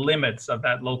 What are the limits of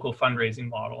that local fundraising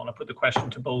model? And I'll put the question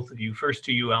to both of you. First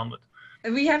to you, Almut.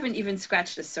 We haven't even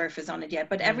scratched the surface on it yet,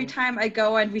 but every time I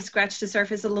go and we scratch the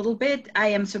surface a little bit, I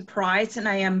am surprised and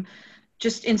I am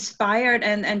just inspired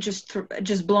and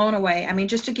just blown away. I mean,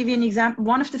 just to give you an example,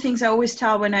 one of the things I always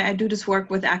tell when I do this work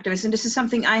with activists, and this is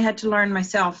something I had to learn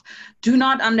myself, do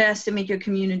not underestimate your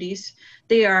communities.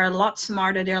 They are a lot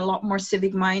smarter, they're a lot more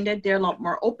civic minded, they're a lot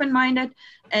more open minded,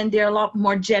 and they're a lot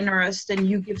more generous than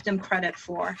you give them credit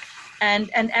for.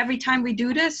 And every time we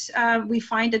do this, we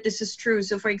find that this is true.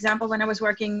 So for example, when I was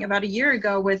working about a year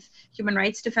ago with human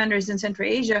rights defenders in Central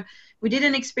Asia, we did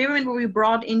an experiment where we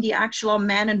brought in the actual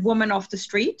man and woman off the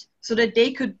street so that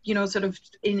they could, sort of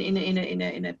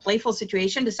in a playful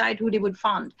situation, decide who they would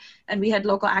fund. And we had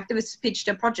local activists pitch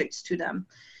their projects to them.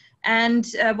 And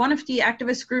one of the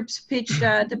activist groups pitched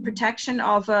the protection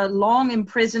of a long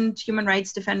imprisoned human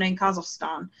rights defender in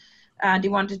Kazakhstan. They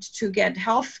wanted to get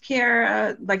health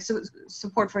care,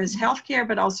 support for his health care,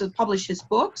 but also publish his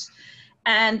books.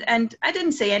 And I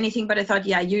didn't say anything, but I thought,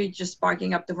 yeah, you're just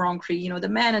barking up the wrong tree. The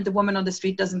man and the woman on the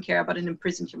street doesn't care about an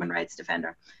imprisoned human rights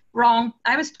defender. Wrong.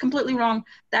 I was completely wrong.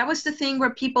 That was the thing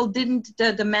where people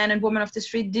the man and woman of the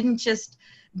street didn't just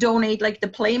donate like the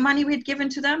play money we had given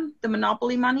to them, the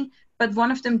monopoly money, but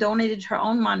one of them donated her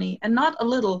own money, and not a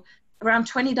little, around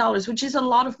 $20, which is a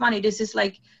lot of money. This is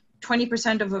like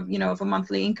 20% of a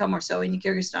monthly income or so in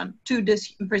Kyrgyzstan to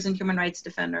this imprisoned human rights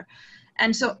defender.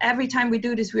 And so every time we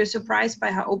do this, we are surprised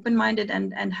by how open-minded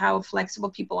and how flexible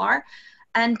people are.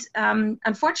 And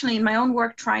unfortunately, in my own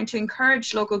work, trying to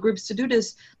encourage local groups to do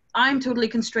this, I'm totally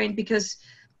constrained because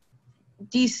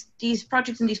these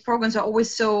projects and these programs are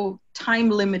always so time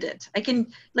limited. I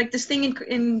can, like this thing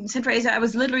in Central Asia, I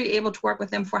was literally able to work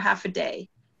with them for half a day.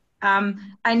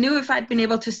 I knew if I'd been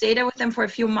able to stay there with them for a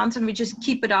few months and we just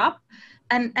keep it up,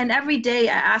 and every day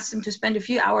I asked them to spend a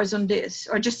few hours on this,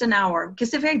 or just an hour,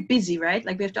 because they're very busy, right?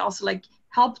 Like we have to also like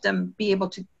help them be able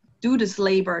to do this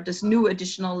labor, this new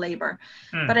additional labor.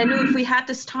 But I knew if we had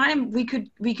this time, we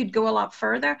could go a lot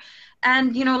further.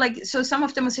 And, you know, like, so some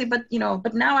of them will say, but, you know,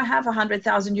 but now I have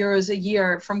 100,000 euros a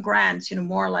year from grants, you know,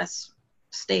 more or less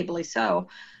stably so.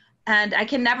 And I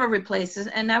can never replace it.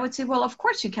 And I would say, well, of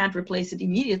course you can't replace it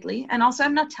immediately. And also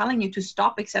I'm not telling you to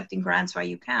stop accepting grants while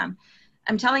you can.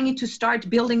 I'm telling you to start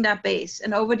building that base.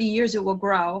 And over the years it will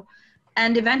grow.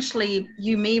 And eventually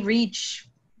you may reach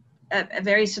a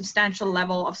very substantial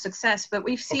level of success. But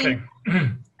we've seen,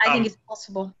 I think it's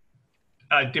possible.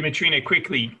 Dimitrina,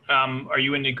 quickly, are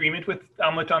you in agreement with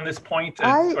Almut on this point?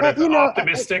 Sort of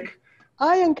optimistic?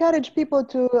 I encourage people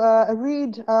to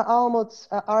read Almut's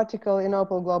article in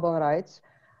Open Global Rights.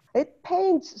 It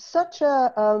paints such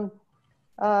a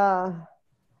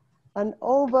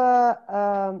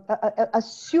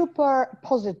super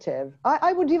positive,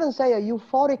 I would even say a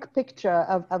euphoric picture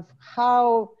of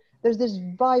how there's this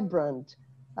vibrant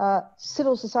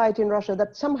civil society in Russia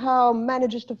that somehow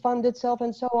manages to fund itself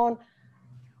and so on.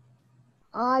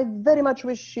 I very much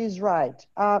wish she's right.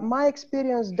 My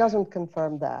experience doesn't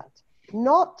confirm that.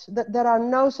 Not that there are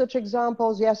no such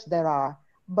examples, yes, there are.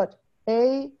 But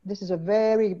this is a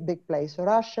very big place,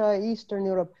 Russia, Eastern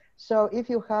Europe. So if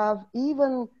you have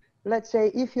even, let's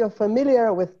say, if you're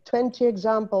familiar with 20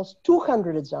 examples,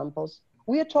 200 examples,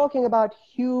 we are talking about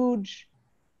huge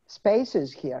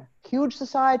spaces here, huge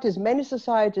societies, many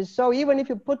societies. So even if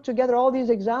you put together all these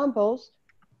examples,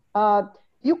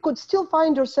 you could still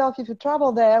find yourself, if you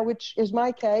travel there, which is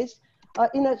my case,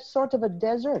 in a sort of a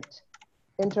desert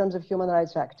in terms of human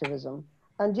rights activism.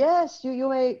 And yes, you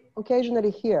may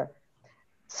occasionally hear.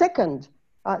 Second,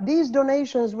 these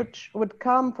donations which would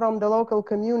come from the local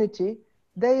community,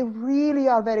 they really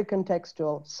are very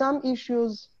contextual. Some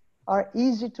issues are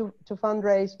easy to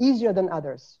fundraise, easier than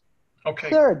others. Okay.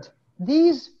 Third,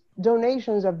 these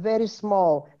donations are very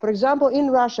small. For example, in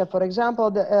Russia, for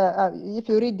example, if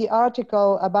you read the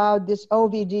article about this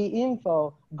OVD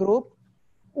info group,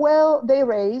 well, they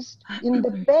raised, in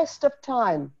the best of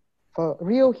time for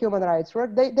real human rights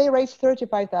work, they raised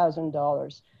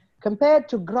 $35,000. Compared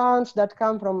to grants that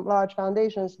come from large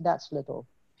foundations, that's little.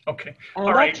 Okay. And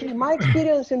actually, my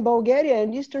experience in Bulgaria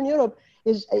and Eastern Europe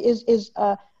is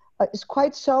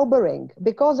quite sobering,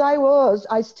 because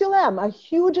I still am a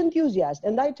huge enthusiast,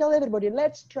 and I tell everybody,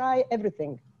 let's try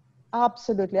everything.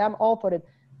 Absolutely, I'm all for it.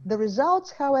 The results,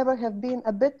 however, have been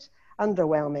a bit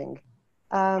underwhelming.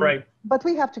 Right. But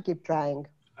we have to keep trying.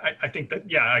 I think that,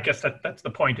 yeah, I guess that's the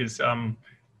point is,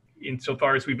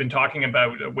 insofar as we've been talking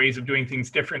about ways of doing things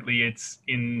differently, it's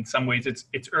in some ways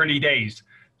it's early days.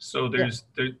 So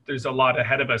there's a lot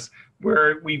ahead of us.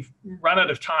 We've run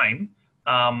out of time.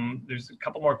 There's a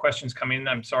couple more questions coming in.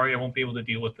 I'm sorry I won't be able to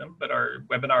deal with them, but our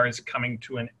webinar is coming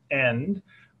to an end.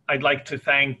 I'd like to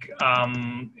thank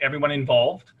everyone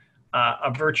involved.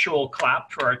 A virtual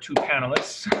clap for our two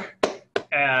panelists.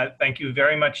 Thank you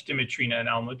very much, Dimitrina and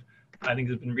Almut. I think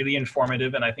it's been really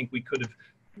informative, and I think we could have,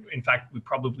 in fact, we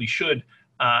probably should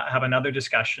have another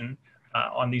discussion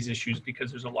on these issues,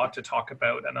 because there's a lot to talk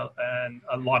about and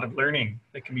a lot of learning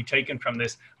that can be taken from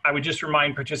this. I would just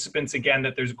remind participants again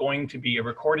that there's going to be a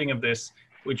recording of this,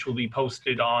 which will be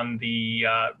posted on the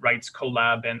Rights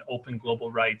CoLab and Open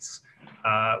Global Rights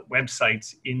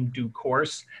websites in due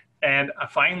course. And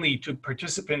finally, to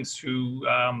participants who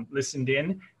listened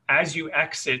in, as you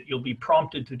exit, you'll be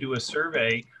prompted to do a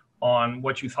survey on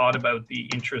what you thought about the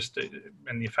interest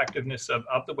and the effectiveness of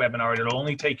the webinar. It'll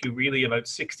only take you really about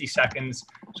 60 seconds.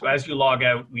 So as you log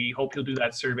out, we hope you'll do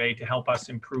that survey to help us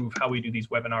improve how we do these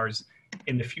webinars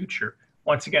in the future.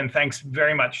 Once again, thanks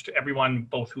very much to everyone,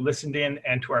 both who listened in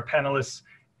and to our panelists,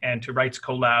 and to Rights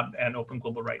CoLab and Open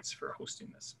Global Rights for hosting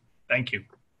this. Thank you.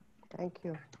 Thank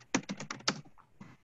you.